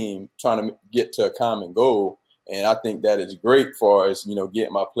one team trying to get to a common goal. And I think that is great for us,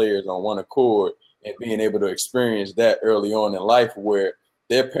 getting my players on one accord and being able to experience that early on in life, where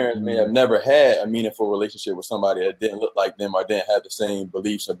their parents may have never had a meaningful relationship with somebody that didn't look like them or didn't have the same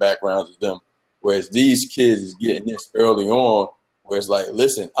beliefs or backgrounds as them. Whereas these kids is getting this early on, where it's like,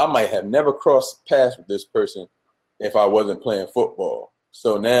 listen, I might have never crossed paths with this person if I wasn't playing football.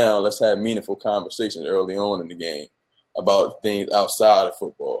 So now let's have meaningful conversations early on in the game about things outside of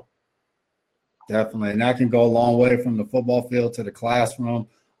football. Definitely. And that can go a long way from the football field to the classroom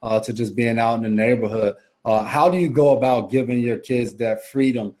to just being out in the neighborhood. How do you go about giving your kids that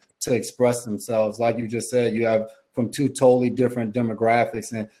freedom to express themselves? Like you just said, you have from two totally different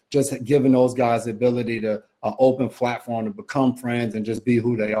demographics, and just giving those guys the ability to open platform to become friends and just be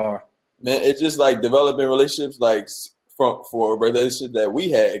who they are. Man, it's just like developing relationships like for a relationship that we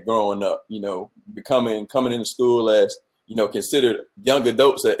had growing up, you know, coming into school as, you know, considered young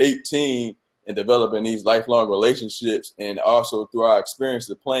adults at 18 and developing these lifelong relationships, and also through our experience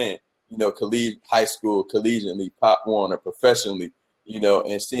of playing, you know, high school, collegiately, Pop Warner, professionally, you know,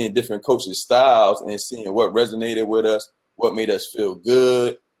 and seeing different coaches' styles and seeing what resonated with us, what made us feel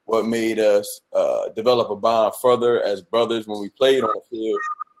good, what made us develop a bond further as brothers when we played on the field.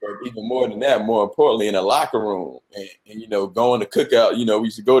 But even more than that, more importantly, in the locker room and you know, going to cookout, you know, we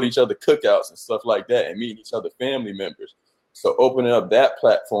used to go to each other cookouts and stuff like that and meeting each other family members. So opening up that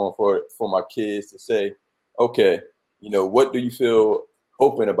platform for my kids to say, okay, you know, what do you feel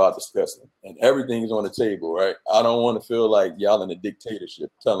open about discussing? And everything is on the table, right? I don't want to feel like y'all in a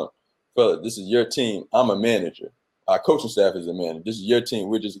dictatorship. Tell them, fella, this is your team. I'm a manager. Our coaching staff is a manager. This is your team.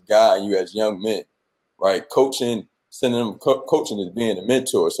 We're just guiding you as young men, right? Coaching is being a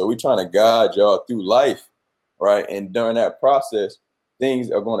mentor. So we're trying to guide y'all through life, right? And during that process, things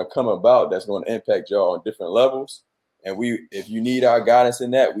are going to come about that's going to impact y'all on different levels. And if you need our guidance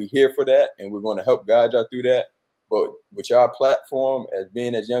in that, we're here for that, and we're going to help guide y'all through that. But with y'all platform as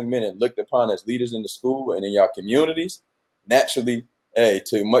being as young men and looked upon as leaders in the school and in y'all communities, naturally, hey,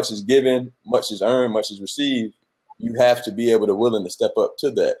 to much is given, much is earned, much is received. You have to be able to willing to step up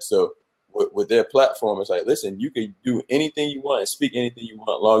to that. So with their platform, it's like, listen, you can do anything you want and speak anything you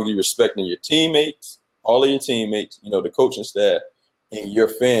want, as long as you're respecting your teammates, all of your teammates, you know, the coaching staff, and your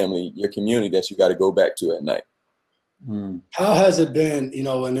family, your community that you got to go back to at night. How has it been, you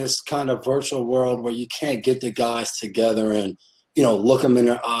know, in this kind of virtual world where you can't get the guys together and, you know, look them in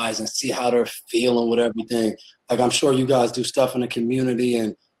their eyes and see how they're feeling with everything? Like, I'm sure you guys do stuff in the community,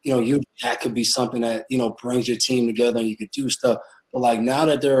 and, you know, that could be something that, you know, brings your team together and you could do stuff. But, like, now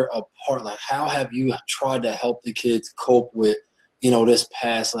that they're apart, like, how have you tried to help the kids cope with, you know, this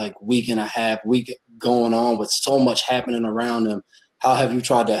past, like, week going on with so much happening around them? How have you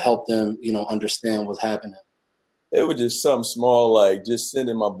tried to help them, you know, understand what's happening? It was just something small, like just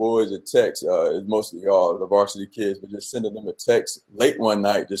sending my boys a text. It's mostly all the varsity kids, but just sending them a text late one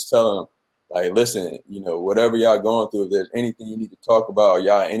night, just telling them, like, listen, you know, whatever y'all going through, if there's anything you need to talk about, or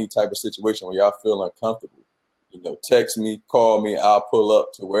y'all in any type of situation where y'all feel uncomfortable, you know, text me, call me, I'll pull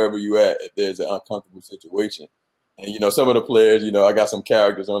up to wherever you at if there's an uncomfortable situation. And, you know, some of the players, you know, I got some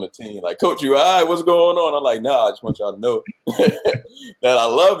characters on the team, like, Coach, you all right? What's going on? I'm like, nah, I just want y'all to know that I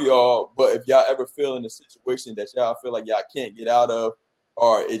love y'all. But if y'all ever feel in a situation that y'all feel like y'all can't get out of,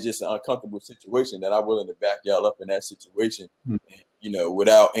 or it's just an uncomfortable situation, then I'm willing to back y'all up in that situation, and, you know,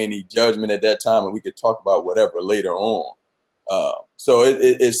 without any judgment at that time. And we could talk about whatever later on. So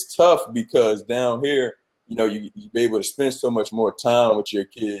it's tough because down here, you know, you be able to spend so much more time with your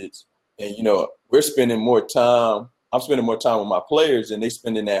kids. And, you know, I'm spending more time with my players than they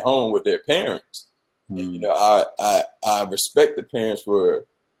spending at home with their parents. And, you know, I respect the parents for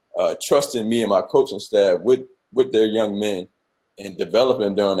trusting me and my coaching staff with their young men and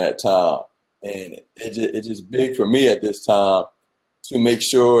developing during that time. And it's just big for me at this time to make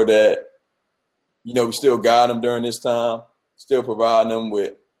sure that, you know, we still guide them during this time, still providing them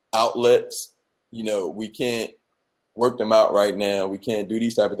with outlets. You know, we can't work them out right now. We can't do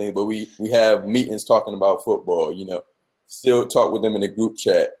these type of things, but we have meetings talking about football, you know, still talk with them in the group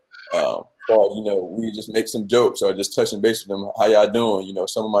chat. Or, you know, we just make some jokes or just touching base with them. How y'all doing? You know,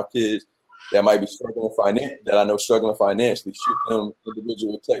 some of my kids that might be struggling financially, shoot them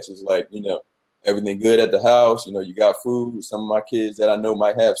individual texts like, you know, everything good at the house? You know, you got food? Some of my kids that I know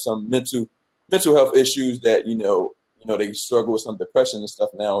might have some mental health issues that, you know, they struggle with some depression and stuff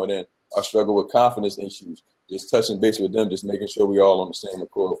now and then, or struggle with confidence issues. Just touching base with them, just making sure we all on the same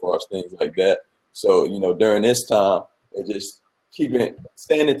accord for us, things like that. So, you know, during this time, and just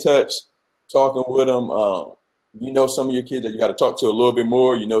staying in touch, talking with them. You know, some of your kids that you got to talk to a little bit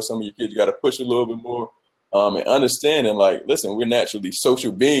more. You know, some of your kids you got to push a little bit more, and understanding, like, listen, we're naturally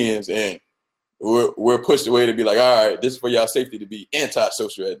social beings, and we're pushed away to be like, all right, this is for y'all safety to be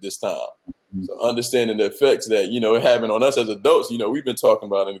antisocial at this time. So understanding the effects that, it having on us as adults, we've been talking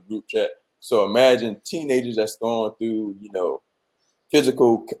about in the group chat. So imagine teenagers that's going through,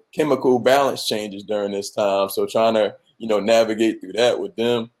 physical, chemical balance changes during this time. So trying to, navigate through that with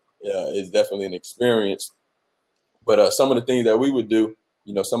them is definitely an experience. But some of the things that we would do,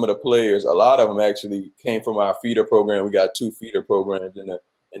 some of the players, a lot of them actually came from our feeder program. We got 2 feeder programs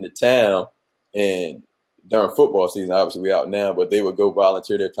in the town, and during football season, obviously we out now, but they would go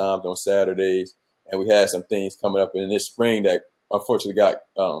volunteer their times on Saturdays. And we had some things coming up in this spring that unfortunately got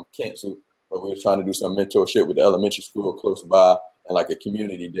canceled, but we were trying to do some mentorship with the elementary school close by and like a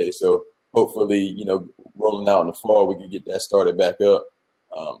community day. So hopefully, rolling out in the fall, we can get that started back up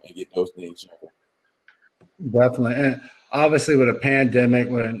and get those things started. Definitely. And obviously with a pandemic,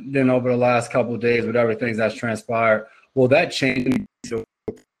 then over the last couple of days with everything that's transpired, will that change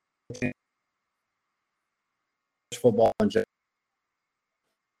football in general?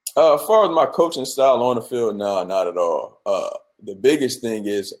 As far as my coaching style on the field, no, not at all. The biggest thing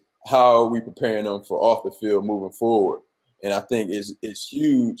is how are we preparing them for off the field moving forward? And I think it's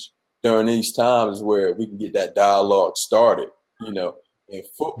huge during these times where we can get that dialogue started. In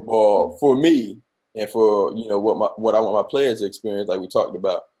football, for me, and for what I want my players to experience, like we talked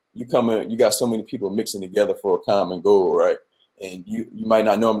about, you got so many people mixing together for a common goal, right? And you might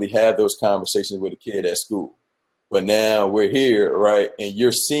not normally have those conversations with a kid at school. But now we're here, right? And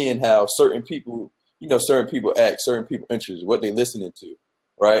you're seeing how certain people act, certain people interested, what they're listening to,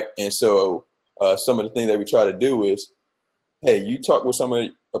 right? And so some of the things that we try to do is, hey, you talk with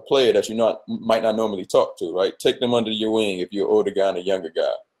a player that might not normally talk to, right? Take them under your wing if you're an older guy and a younger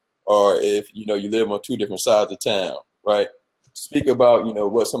guy, or if you live on 2 different sides of town, right? Speak about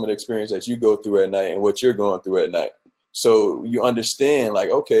what some of the experience that you go through at night and what you're going through at night. So you understand, like,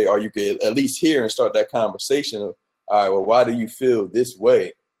 okay, or you could at least hear and start that conversation of, all right, well, why do you feel this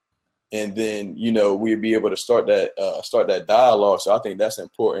way? And then, we'd be able to start that dialogue. So I think that's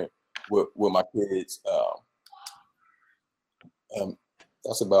important with my kids.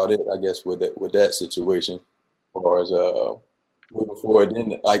 That's about it, I guess, with that situation. As far as moving forward,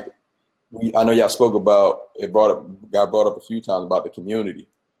 then I know y'all spoke about it. Got brought up a few times about the community.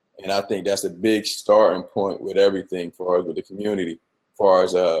 And I think that's a big starting point with everything for us with the community, as far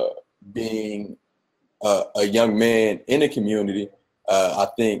as being a young man in the community. I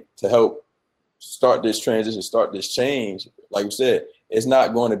think to help start this transition, start this change, like you said, it's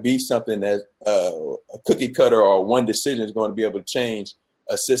not going to be something that a cookie cutter or one decision is going to be able to change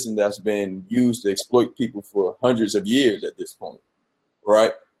a system that's been used to exploit people for hundreds of years at this point,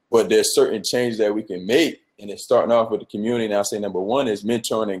 right? But there's certain changes that we can make. And it's starting off with the community. And I say number one is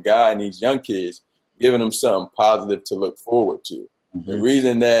mentoring and guiding these young kids, giving them something positive to look forward to. Mm-hmm. The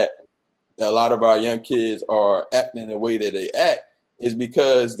reason that a lot of our young kids are acting the way that they act is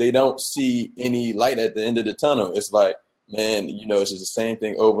because they don't see any light at the end of the tunnel. It's like, man, it's just the same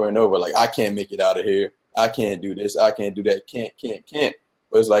thing over and over. Like, I can't make it out of here. I can't do this. I can't do that. Can't.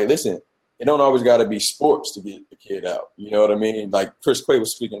 But it's like, listen, it don't always got to be sports to get the kid out. You know what I mean? Like Chris Clay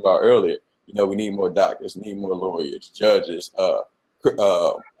was speaking about earlier. We need more doctors, need more lawyers, judges,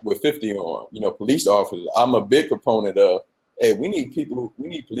 with 50 on, police officers. I'm a big proponent of, hey, we need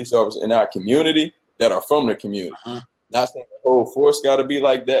police officers in our community that are from the community. Uh-huh. Not saying the whole force got to be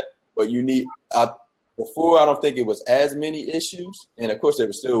like that, but before, I don't think it was as many issues. And of course, there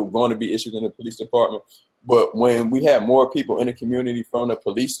were still going to be issues in the police department. But when we had more people in the community from the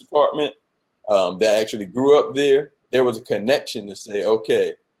police department that actually grew up there was a connection to say,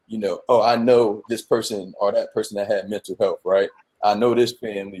 okay, I know this person or that person that had mental health, right? I know this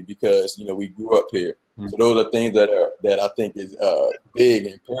family because, we grew up here. Mm-hmm. So those are things that I think is big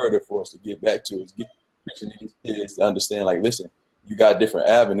and imperative for us to get back to, is teaching these kids to understand, like, listen, you got different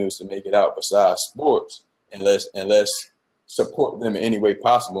avenues to make it out besides sports, and let's support them in any way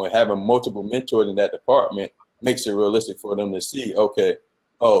possible. And having multiple mentors in that department makes it realistic for them to see, okay,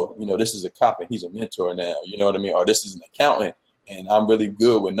 this is a cop and he's a mentor now, you know what I mean? Or this is an accountant and I'm really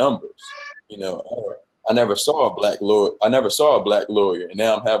good with numbers. I never saw a black lawyer, and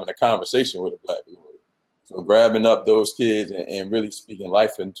now I'm having a conversation with a black lawyer. So grabbing up those kids and really speaking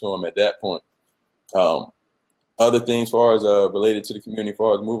life into them at that point. Other things as far as related to the community, as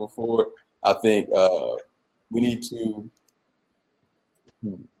far as moving forward, I think we need to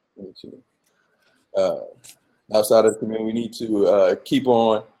outside of the community, we need to keep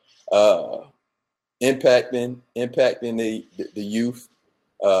on impacting the youth,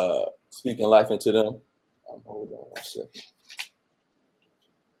 speaking life into them. Hold on one second.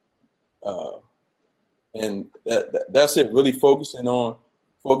 And that's it. Really focusing on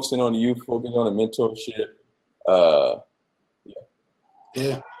the youth, focusing on the mentorship.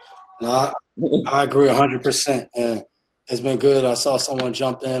 Yeah. No, I agree 100%. And it's been good. I saw someone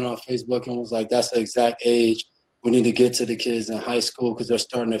jump in on Facebook and was like, that's the exact age we need to get to the kids in high school because they're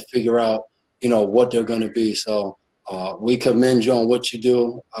starting to figure out, what they're going to be. So we commend you on what you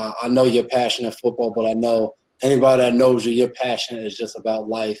do. I know you're passionate football, but I know anybody that knows you, your passion is just about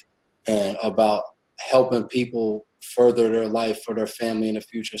life and about helping people further their life for their family in the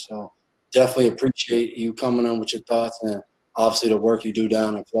future. So definitely appreciate you coming on with your thoughts and obviously the work you do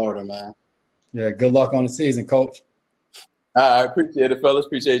down in Florida, man. Yeah, good luck on the season, Coach. I appreciate it, fellas.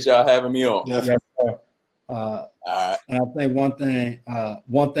 Appreciate y'all having me on. Definitely. Yes, sir. And I think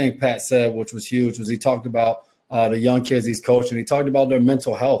one thing Pat said, which was huge, was he talked about the young kids he's coaching. He talked about their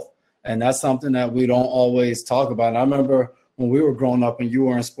mental health, and that's something that we don't always talk about. And I remember when we were growing up and you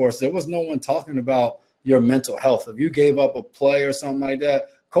were in sports, there was no one talking about your mental health. If you gave up a play or something like that,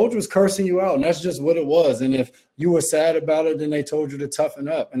 coach was cursing you out, and that's just what it was. And if you were sad about it, then they told you to toughen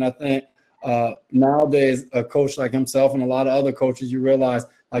up. And I think nowadays, a coach like himself and a lot of other coaches, you realize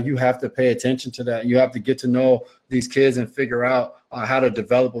you have to pay attention to that. You have to get to know these kids and figure out how to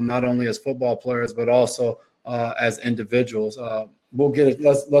develop them, not only as football players, but also as individuals. We'll get it.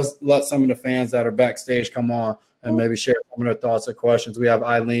 Let's let some of the fans that are backstage come on and maybe share some of their thoughts or questions. We have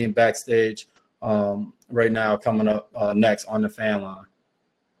Eileen backstage right now coming up next on the fan line.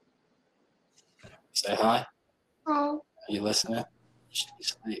 Say hi. Hi. Are you listening? She's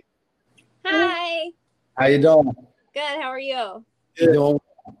asleep. Hi. How you doing? Good. How are you? You doing?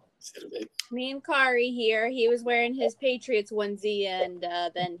 Me and Kari here. He was wearing his Patriots onesie, and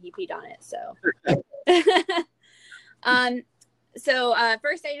then he peed on it. So,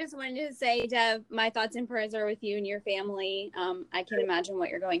 first, I just wanted to say, Dev, my thoughts and prayers are with you and your family. I can imagine what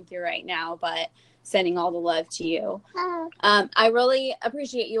you're going through right now, but sending all the love to you. I really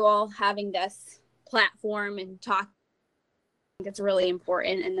appreciate you all having this platform and talk. I think it's really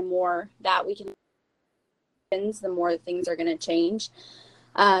important, and the more that we can, the more things are going to change.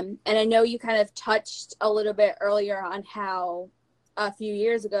 And I know you kind of touched a little bit earlier on how a few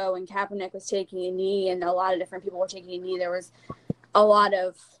years ago when Kaepernick was taking a knee and a lot of different people were taking a knee, there was a lot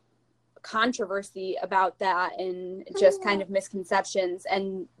of controversy about that and just kind of misconceptions.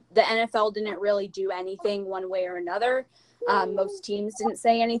 And the NFL didn't really do anything one way or another. Most teams didn't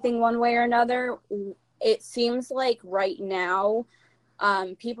say anything one way or another. It seems like right now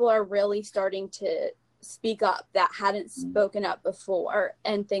people are really starting to speak up that hadn't spoken up before,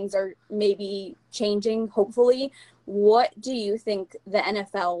 and things are maybe changing, hopefully. What do you think the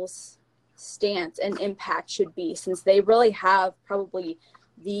NFL's stance and impact should be, since they really have probably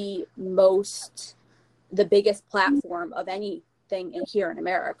the biggest platform of anything here in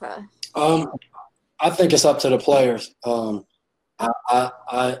America? I think it's up to the players. I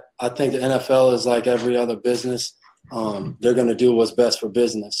think the NFL is like every other business. They're going to do what's best for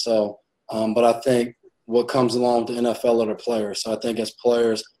business. So, but I think what comes along with the NFL are the players. So I think as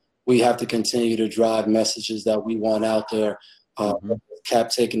players, we have to continue to drive messages that we want out there. Cap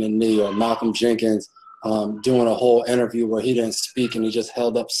taking a knee, or Malcolm Jenkins doing a whole interview where he didn't speak and he just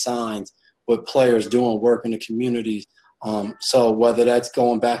held up signs with players doing work in the communities. So whether that's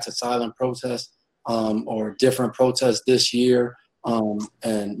going back to silent protests or different protests this year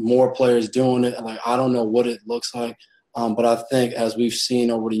and more players doing it, I don't know what it looks like. But I think as we've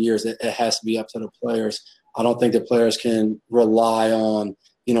seen over the years, it has to be up to the players. I don't think the players can rely on,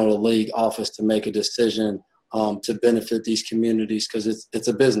 the league office to make a decision to benefit these communities, because it's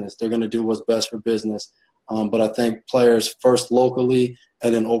a business. They're going to do what's best for business. But I think players first locally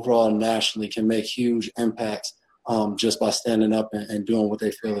and then overall nationally can make huge impacts just by standing up and doing what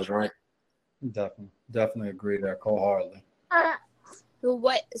they feel is right. Definitely agree there wholeheartedly.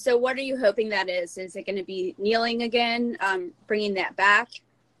 So what are you hoping that is? Is it going to be kneeling again, bringing that back?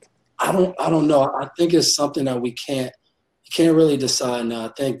 I don't know. I think it's something that you can't really decide now. I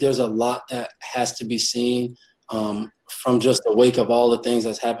think there's a lot that has to be seen from just the wake of all the things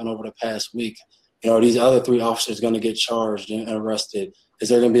that's happened over the past week. These other 3 officers going to get charged and arrested? Is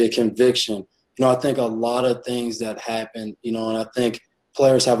there going to be a conviction? I think a lot of things that happen, and I think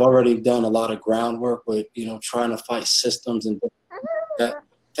players have already done a lot of groundwork with, trying to fight systems and I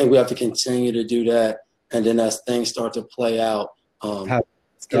think we have to continue to do that. And then as things start to play out, have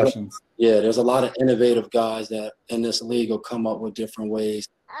discussions. Yeah, there's a lot of innovative guys that in this league will come up with different ways.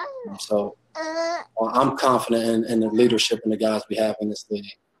 So I'm confident in the leadership and the guys we have in this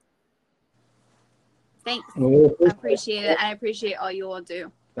league. Thanks. I appreciate it. I appreciate all you all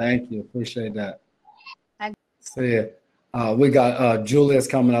do. Thank you. Appreciate that. See ya. We got Julius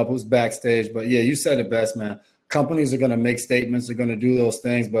coming up, who's backstage. But, yeah, you said it best, man. Companies are going to make statements. They're going to do those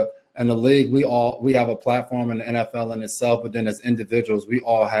things. But in the league, we have a platform in the NFL in itself. But then as individuals, we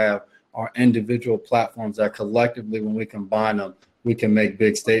all have are individual platforms that collectively, when we combine them, we can make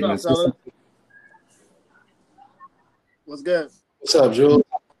big statements. What's good? What's up, Jules?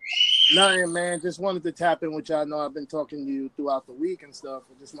 Nothing, man. Just wanted to tap in with y'all. I know I've been talking to you throughout the week and stuff.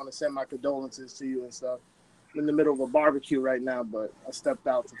 I just want to send my condolences to you and stuff. I'm in the middle of a barbecue right now, but I stepped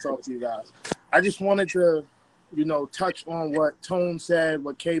out to talk to you guys. I just wanted to, touch on what Tone said,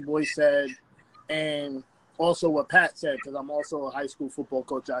 what K-Boy said, and also what Pat said, because I'm also a high school football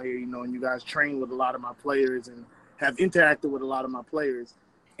coach out here, and you guys train with a lot of my players and have interacted with a lot of my players.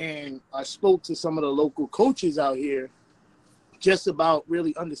 And I spoke to some of the local coaches out here just about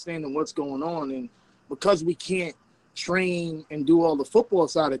really understanding what's going on. And because we can't train and do all the football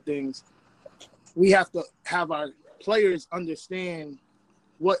side of things, we have to have our players understand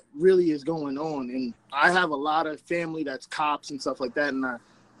what really is going on. And I have a lot of family that's cops and stuff like that, and I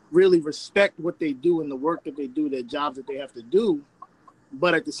really respect what they do and the work that they do, their jobs that they have to do.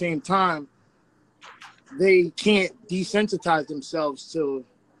 But at the same time, they can't desensitize themselves to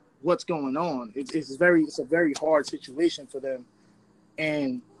what's going on. It's a very hard situation for them.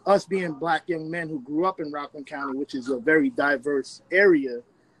 And us being Black young men who grew up in Rockland County, which is a very diverse area,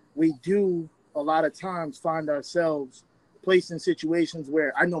 we do a lot of times find ourselves placed in situations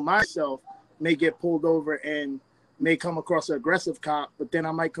where I know myself may get pulled over and may come across an aggressive cop, but then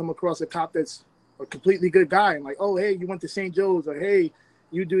I might come across a cop that's a completely good guy and like, oh, hey, you went to St. Joe's, or hey,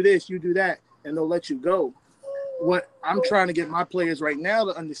 you do this, you do that, and they'll let you go. What I'm trying to get my players right now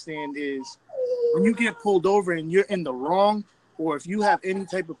to understand is when you get pulled over and you're in the wrong, or if you have any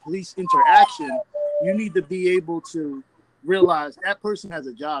type of police interaction, you need to be able to realize that person has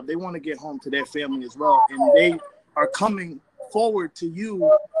a job. They want to get home to their family as well, and they are coming forward to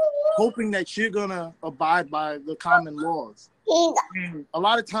you hoping that you're going to abide by the common laws. And a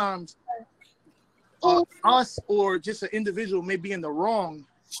lot of times, us or just an individual may be in the wrong,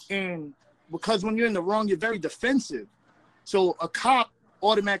 and because when you're in the wrong, you're very defensive. So a cop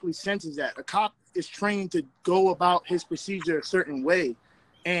automatically senses that. A cop is trained to go about his procedure a certain way.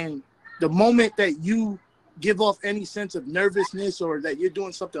 And the moment that you give off any sense of nervousness or that you're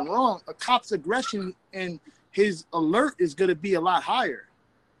doing something wrong, a cop's aggression and his alert is going to be a lot higher.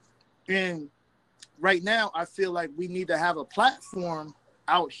 And right now, I feel like we need to have a platform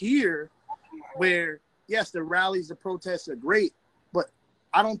out here where, yes, the rallies, the protests are great, but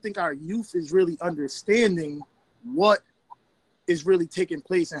I don't think our youth is really understanding what is really taking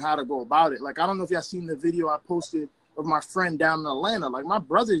place and how to go about it. Like, I don't know if y'all seen the video I posted of my friend down in Atlanta. Like, my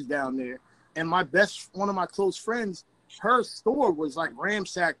brother's down there, and one of my close friends, her store was like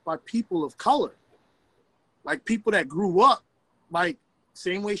ransacked by people of color, like people that grew up like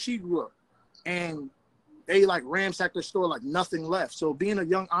same way she grew up, and they like ransacked her store like nothing left. So being a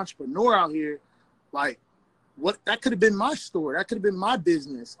young entrepreneur out here, like, what, that could have been my store, that could have been my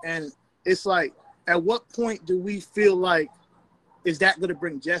business. And it's like, at what point do we feel like, is that going to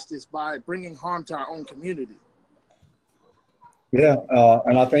bring justice by bringing harm to our own community? Yeah,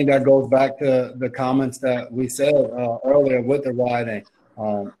 and I think that goes back to the comments that we said earlier with the rioting.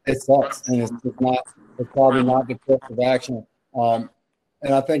 It sucks, and it's probably not the course of action.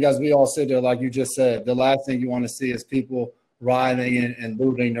 And I think as we all sit there, like you just said, the last thing you want to see is people rioting and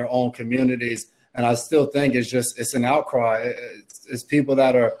looting their own communities. And I still think it's an outcry. It's people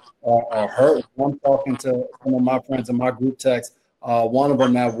that are hurt. I'm talking to some of my friends in my group text. One of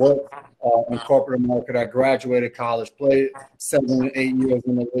them that worked in corporate America, that graduated college, played 7 and 8 years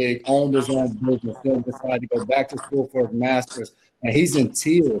in the league, owned his own business, then decided to go back to school for his master's. And he's in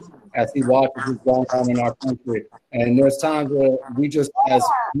tears as he watches what's going on in our country. And there's times where we just, as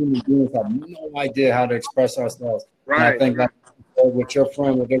human beings, have no idea how to express ourselves. Right. And I think that with your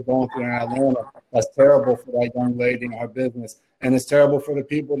friend, what they're going through in Atlanta, that's terrible for that young lady and her business. And it's terrible for the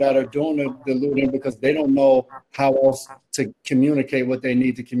people that are doing the looting because they don't know how else to communicate what they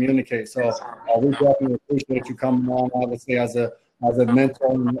need to communicate. So we definitely appreciate you coming on, obviously, as a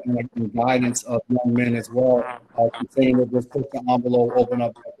mentor and guidance of young men as well. Continue to just push the envelope, open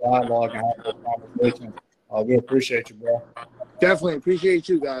up the dialogue, and have a conversation. We appreciate you, bro. Definitely appreciate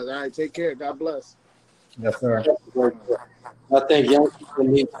you guys. All right, take care. God bless. Yes, sir. I think young people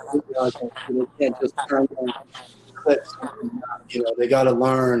need to, they can't just turn on clips. They got to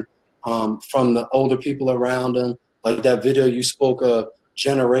learn from the older people around them. Like that video you spoke of,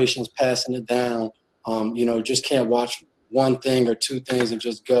 generations passing it down. Just can't watch one thing or two things and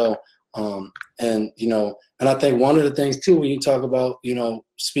just go. And I think one of the things too, when you talk about,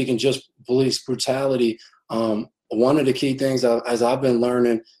 speaking just police brutality, one of the key things as I've been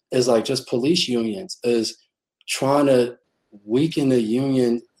learning is like just police unions is trying to weaken the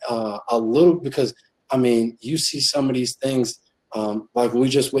union a little, because I mean, you see some of these things like we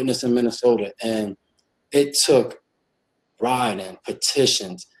just witnessed in Minnesota. And it took rioting,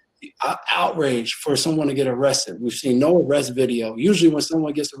 petitions, outrage for someone to get arrested. We've seen no arrest video. Usually when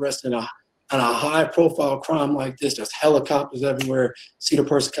someone gets arrested in a high-profile crime like this, there's helicopters everywhere. See the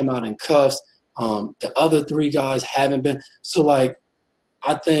person come out in cuffs. The other 3 guys haven't been. So, like,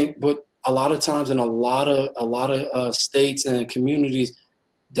 I think, but a lot of times in a lot of states and communities,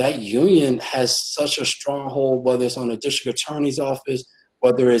 that union has such a stronghold, whether it's on the district attorney's office,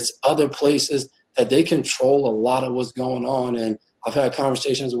 whether it's other places, that they control a lot of what's going on. And I've had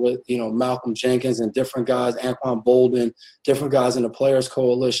conversations with, Malcolm Jenkins and different guys, Anquan Bolden, different guys in the Players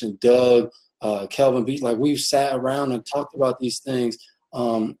Coalition, Doug, Kelvin Beach. Like, we've sat around and talked about these things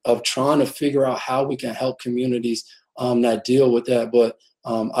of trying to figure out how we can help communities that deal with that. But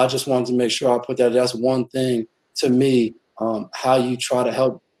I just wanted to make sure I put that. That's one thing to me, how you try to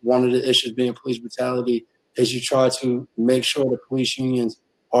help. One of the issues being police brutality is you try to make sure the police unions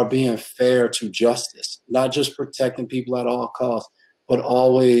are being fair to justice, not just protecting people at all costs, but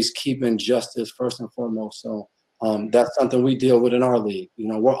always keeping justice first and foremost. So that's something we deal with in our league.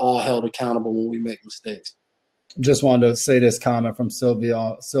 We're all held accountable when we make mistakes. Just wanted to say this comment from Silva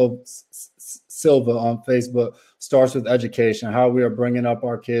on Facebook. Starts with education, how we are bringing up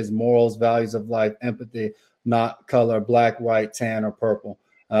our kids, morals, values of life, empathy, not color, black, white, tan, or purple.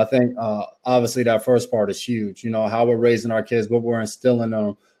 I think obviously that first part is huge. How we're raising our kids, what we're instilling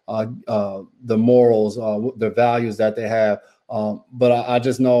in them, the morals, the values that they have. But I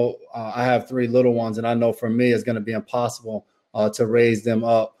just know I have 3 little ones, and I know for me it's going to be impossible to raise them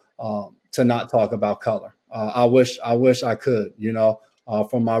up to not talk about color. I wish I could.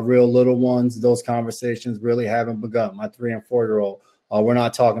 For my real little ones, those conversations really haven't begun. My 3 and 4-year-old, we're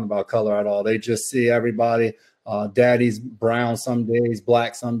not talking about color at all. They just see everybody. Daddy's brown some days,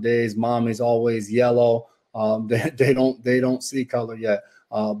 black some days, mommy's always yellow. They don't see color yet.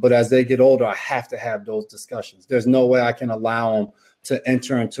 But as they get older, I have to have those discussions. There's no way I can allow them to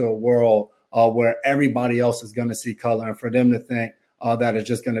enter into a world where everybody else is going to see color, and for them to think that it's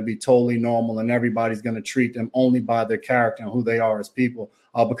just going to be totally normal and everybody's going to treat them only by their character and who they are as people,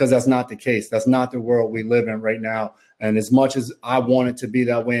 because that's not the case. That's not the world we live in right now. And as much as I want it to be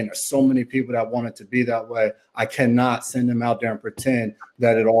that way, and there's so many people that want it to be that way, I cannot send them out there and pretend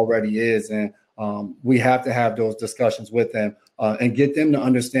that it already is. And we have to have those discussions with them and get them to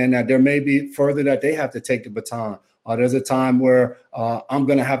understand that there may be further that they have to take the baton. There's a time where I'm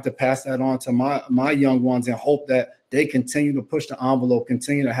going to have to pass that on to my young ones and hope that they continue to push the envelope,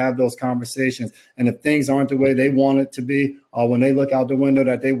 continue to have those conversations. And if things aren't the way they want it to be, when they look out the window,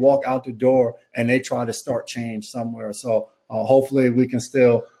 that they walk out the door and they try to start change somewhere. So hopefully we can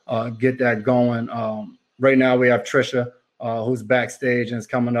still get that going. Right now we have Trisha, who's backstage and is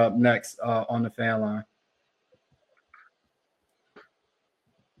coming up next on the fan line.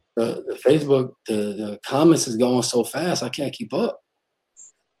 The Facebook, the comments is going so fast, I can't keep up.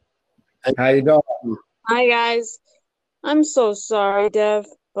 How you doing? Hi, guys. I'm so sorry, Dev,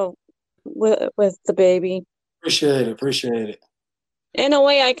 but with the baby. Appreciate it. In a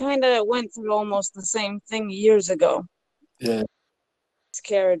way, I kind of went through almost the same thing years ago. Yeah.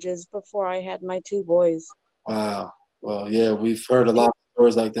 Miscarriages before I had my 2 boys. Wow. Well, yeah, we've heard a lot of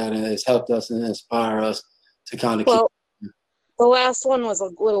stories like that, and it's helped us and inspire us to kind of keep. The last one was a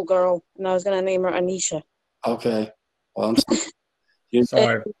little girl, and I was going to name her Anisha. Okay. Well, I'm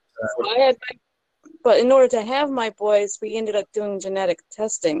sorry. But in order to have my boys, we ended up doing genetic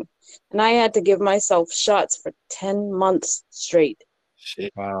testing, and I had to give myself shots for 10 months straight.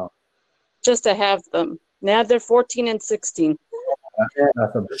 Shit. Wow. Just to have them. Now they're 14 and 16.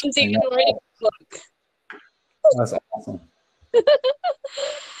 That's awesome.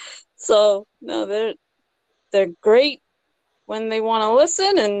 So no, they're great when they want to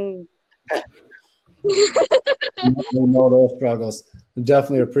listen, and we know those struggles.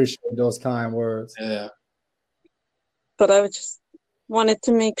 Definitely appreciate those kind words. Yeah. But I just wanted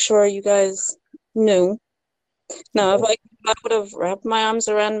to make sure you guys knew. Now, if I would have wrapped my arms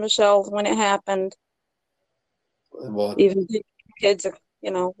around Michelle when it happened, Well, even kids,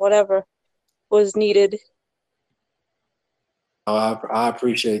 whatever was needed. I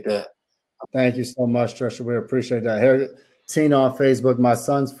appreciate that. Thank you so much, Trisha. We appreciate that. Here, Tina on Facebook, my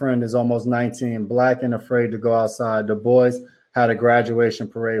son's friend is almost 19, black and afraid to go outside. The boys had a graduation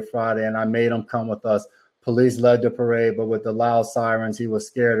parade Friday, and I made him come with us. Police led the parade, but with the loud sirens, he was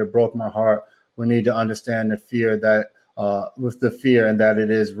scared. It broke my heart. We need to understand the fear that, with the fear, and that it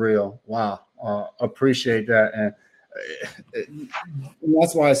is real. Wow. Appreciate that. And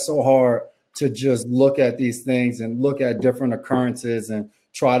that's why it's so hard to just look at these things and look at different occurrences and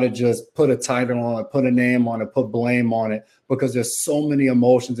try to just put a title on it, put a name on it, put blame on it, because there's so many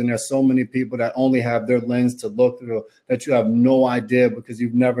emotions and there's so many people that only have their lens to look through that you have no idea because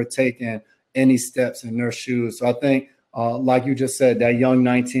you've never taken any steps in their shoes. So I think, like you just said, that young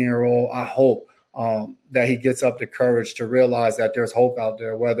 19-year-old, I hope that he gets up the courage to realize that there's hope out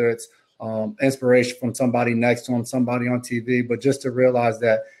there, whether it's inspiration from somebody next to him, somebody on TV, but just to realize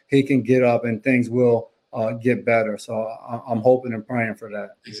that he can get up and things will get better. So I'm hoping and praying for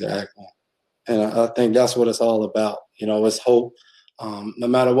that. Exactly. And I think that's what it's all about. It's hope. No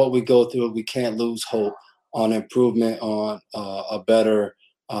matter what we go through, we can't lose hope on improvement, on a better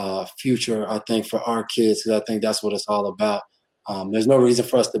future, I think, for our kids, because I think that's what it's all about. There's no reason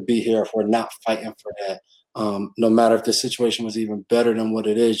for us to be here if we're not fighting for that. No matter if the situation was even better than what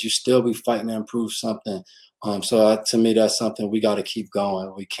it is, you still be fighting to improve something. So to me, that's something we got to keep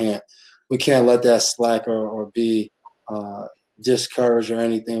going. We can't let that slack or be discouraged or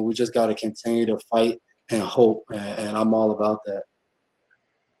anything. We just got to continue to fight and hope, and I'm all about that.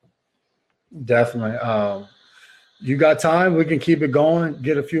 Definitely. You got time? We can keep it going.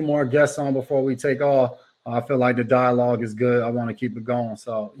 Get a few more guests on before we take off. I feel like the dialogue is good. I want to keep it going.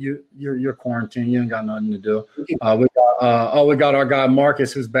 So you're quarantined. You ain't got nothing to do. We got our guy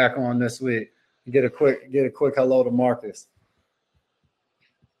Marcus, who's back on this week. Get a quick hello to Marcus.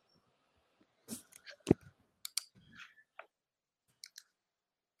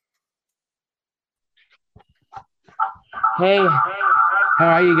 Hey, how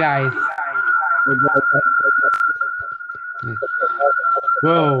are you guys?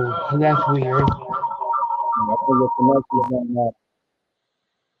 Whoa, that's weird.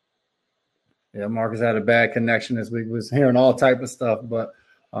 Yeah, Marcus had a bad connection this week. Was hearing all type of stuff, but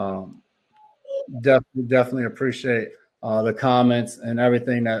definitely appreciate the comments and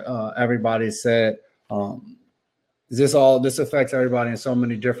everything that everybody said. This affects everybody in so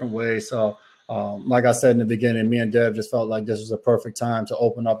many different ways. So, like I said in the beginning, me and Dev just felt like this was a perfect time to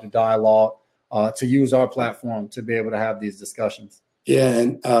open up the dialogue, to use our platform to be able to have these discussions. Yeah,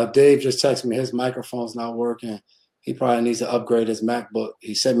 and Dave just texted me his microphone's not working. He probably needs to upgrade his MacBook.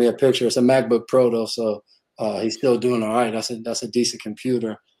 He sent me a picture. It's a MacBook Pro though, so he's still doing all right. That's a decent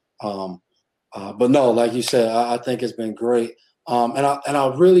computer. But no, like you said, I think it's been great. And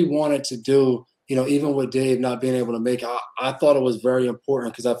I really wanted to do, even with Dave not being able to make it, I thought it was very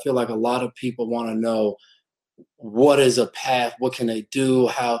important because I feel like a lot of people want to know what is a path, what can they do,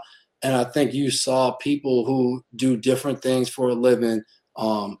 how. And I think you saw people who do different things for a living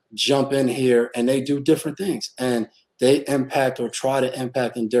jump in here, and they do different things, and they impact or try to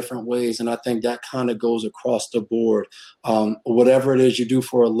impact in different ways. And I think that kind of goes across the board. Whatever it is you do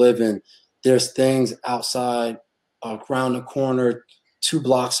for a living, there's things outside, around the corner, 2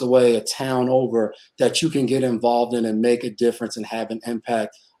 blocks away, a town over, that you can get involved in and make a difference and have an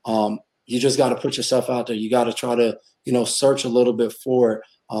impact. You just got to put yourself out there. You got to try to, search a little bit for it.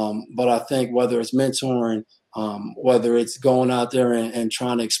 But I think whether it's mentoring, whether it's going out there and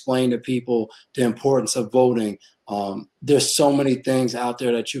trying to explain to people the importance of voting, there's so many things out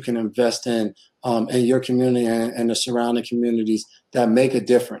there that you can invest in your community and the surrounding communities that make a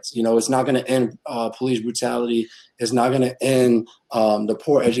difference. It's not going to end police brutality. It's not going to end the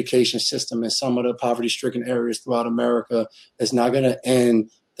poor education system in some of the poverty-stricken areas throughout America. It's not going to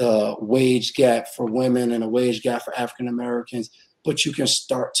end the wage gap for women and a wage gap for African Americans. But you can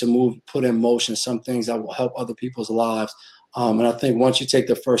start to put in motion some things that will help other people's lives. And I think once you take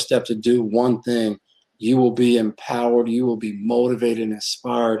the first step to do one thing, you will be empowered, you will be motivated and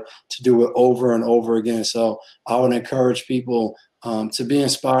inspired to do it over and over again. So I would encourage people to be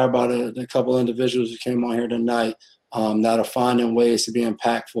inspired by the couple individuals who came on here tonight that are finding ways to be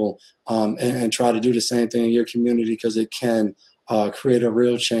impactful and try to do the same thing in your community, because it can create a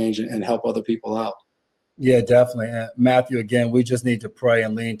real change and help other people out. Yeah, definitely. And Matthew, again, we just need to pray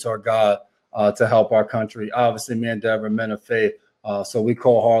and lean toward God to help our country. Obviously, me and Dev are men of faith, so we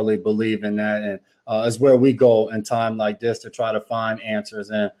wholeheartedly believe in that. And it's where we go in time like this to try to find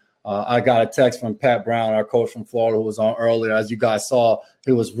answers. And I got a text from Pat Brown, our coach from Florida, who was on earlier. As you guys saw,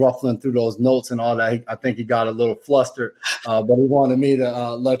 he was ruffling through those notes and all that. I think he got a little flustered, but he wanted me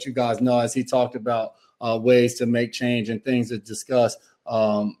to let you guys know, as he talked about ways to make change and things to discuss.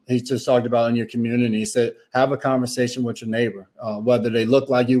 He just talked about in your community. He said, have a conversation with your neighbor, whether they look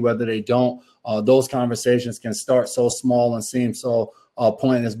like you, whether they don't. Those conversations can start so small and seem so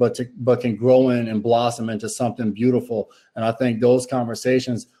pointless, but can grow in and blossom into something beautiful. And I think those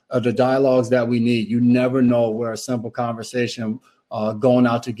conversations are the dialogues that we need. You never know where a simple conversation going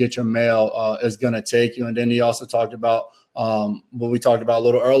out to get your mail is going to take you. And then he also talked about what we talked about a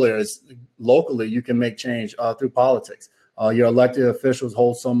little earlier is locally, you can make change through politics. Your elected officials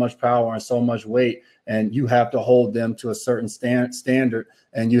hold so much power and so much weight, and you have to hold them to a certain standard,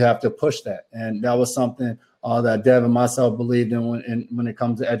 and you have to push that. And that was something that Dev and myself believed in when it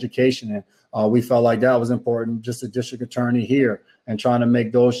comes to education. And we felt like that was important, just a district attorney here and trying to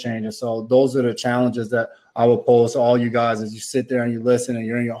make those changes. So those are the challenges that I would pose to all you guys as you sit there and you listen and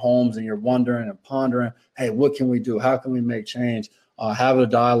you're in your homes and you're wondering and pondering, hey, what can we do? How can we make change? Have a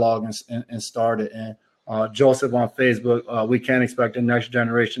dialogue and start it. And Joseph on Facebook, we can't expect the next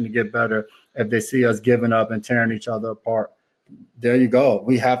generation to get better if they see us giving up and tearing each other apart. There you go.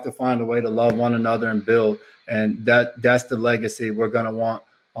 We have to find a way to love one another and build. And that's the legacy we're going to want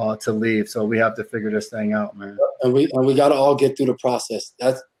to leave. So we have to figure this thing out, man. And we got to all get through the process.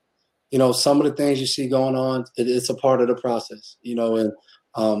 That's, some of the things you see going on, it's a part of the process, and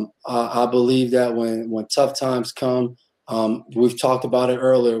I believe that when tough times come, we've talked about it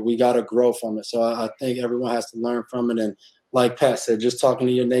earlier, we got to grow from it. So I think everyone has to learn from it. And like Pat said, just talking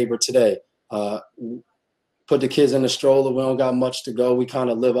to your neighbor today, put the kids in the stroller. We don't got much to go. We kind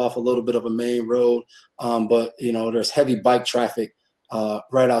of live off a little bit of a main road, but there's heavy bike traffic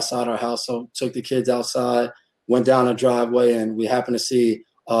right outside our house. So took the kids outside, went down a driveway, and we happened to see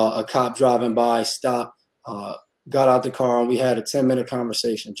a cop driving by, stopped, got out the car, and we had a 10-minute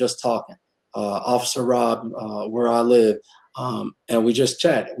conversation, just talking. Officer Rob, where I live, and we just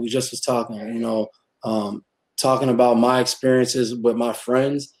chatted. We just was talking, talking about my experiences with my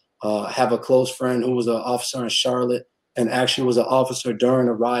friends. Have a close friend who was an officer in Charlotte and actually was an officer during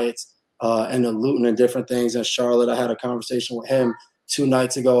the riots and the looting and different things in Charlotte. I had a conversation with him 2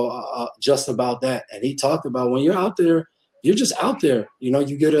 nights ago just about that. And he talked about when you're out there, you're just out there.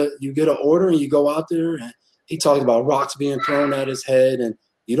 You get an order and you go out there. And he talked about rocks being thrown at his head and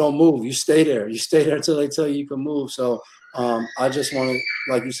you don't move. You stay there. You stay there until they tell you can move. So I just want to,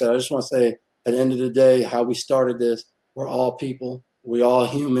 like you said, I just want to say at the end of the day, how we started this, we're all people. We all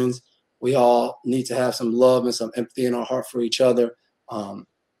humans. We all need to have some love and some empathy in our heart for each other. And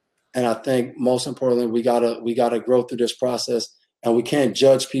I think most importantly, we gotta grow through this process, and we can't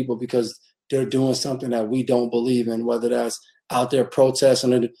judge people because they're doing something that we don't believe in, whether that's out there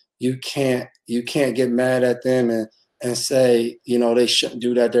protesting. You can't get mad at them and say, they shouldn't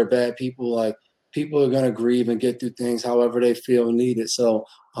do that. They're bad people. Like, people are going to grieve and get through things however they feel needed. So,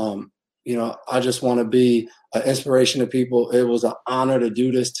 I just want to be an inspiration to people. It was an honor to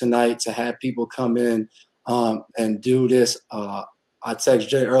do this tonight, to have people come in and do this. I texted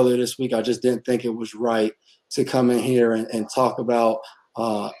Jay earlier this week. I just didn't think it was right to come in here and talk about,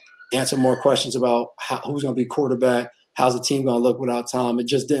 answer more questions about who's going to be quarterback, how's the team going to look without Tom. It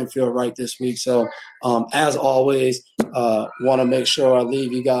just didn't feel right this week. So as always, want to make sure I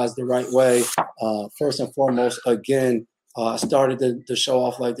leave you guys the right way. First and foremost, again, I started the show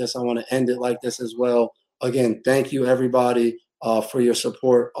off like this. I want to end it like this as well. Again, thank you, everybody, for your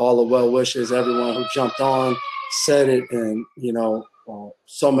support, all the well wishes, everyone who jumped on, said it, and,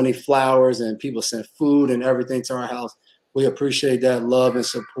 so many flowers, and people sent food and everything to our house. We appreciate that love and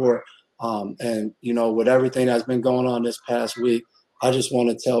support. And, with everything that's been going on this past week, I just want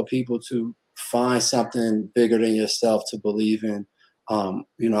to tell people to find something bigger than yourself to believe in.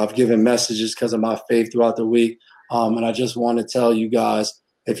 I've given messages because of my faith throughout the week. And I just want to tell you guys,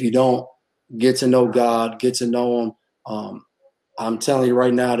 if you don't get to know God, get to know him, I'm telling you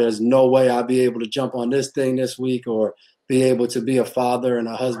right now, there's no way I'll be able to jump on this thing this week or be able to be a father and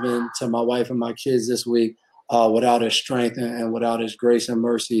a husband to my wife and my kids this week without his strength and without his grace and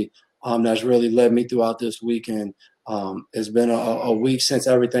mercy that's really led me throughout this weekend. It's been a week since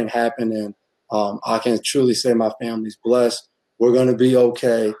everything happened, and I can truly say my family's blessed. We're going to be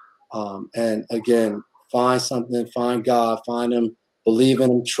okay. And again, find something, find God, find him, believe in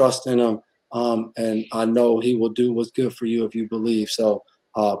him, trust in him. And I know he will do what's good for you if you believe. So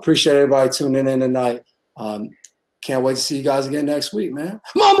appreciate everybody tuning in tonight. Can't wait to see you guys again next week, man.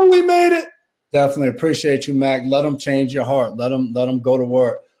 Mama, we made it. Definitely appreciate you, Mac. Let them change your heart. Let them go to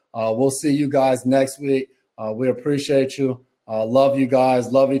work. We'll see you guys next week. We appreciate you. Love you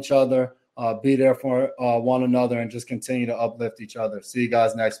guys. Love each other. Be there for one another and just continue to uplift each other. See you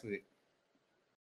guys next week.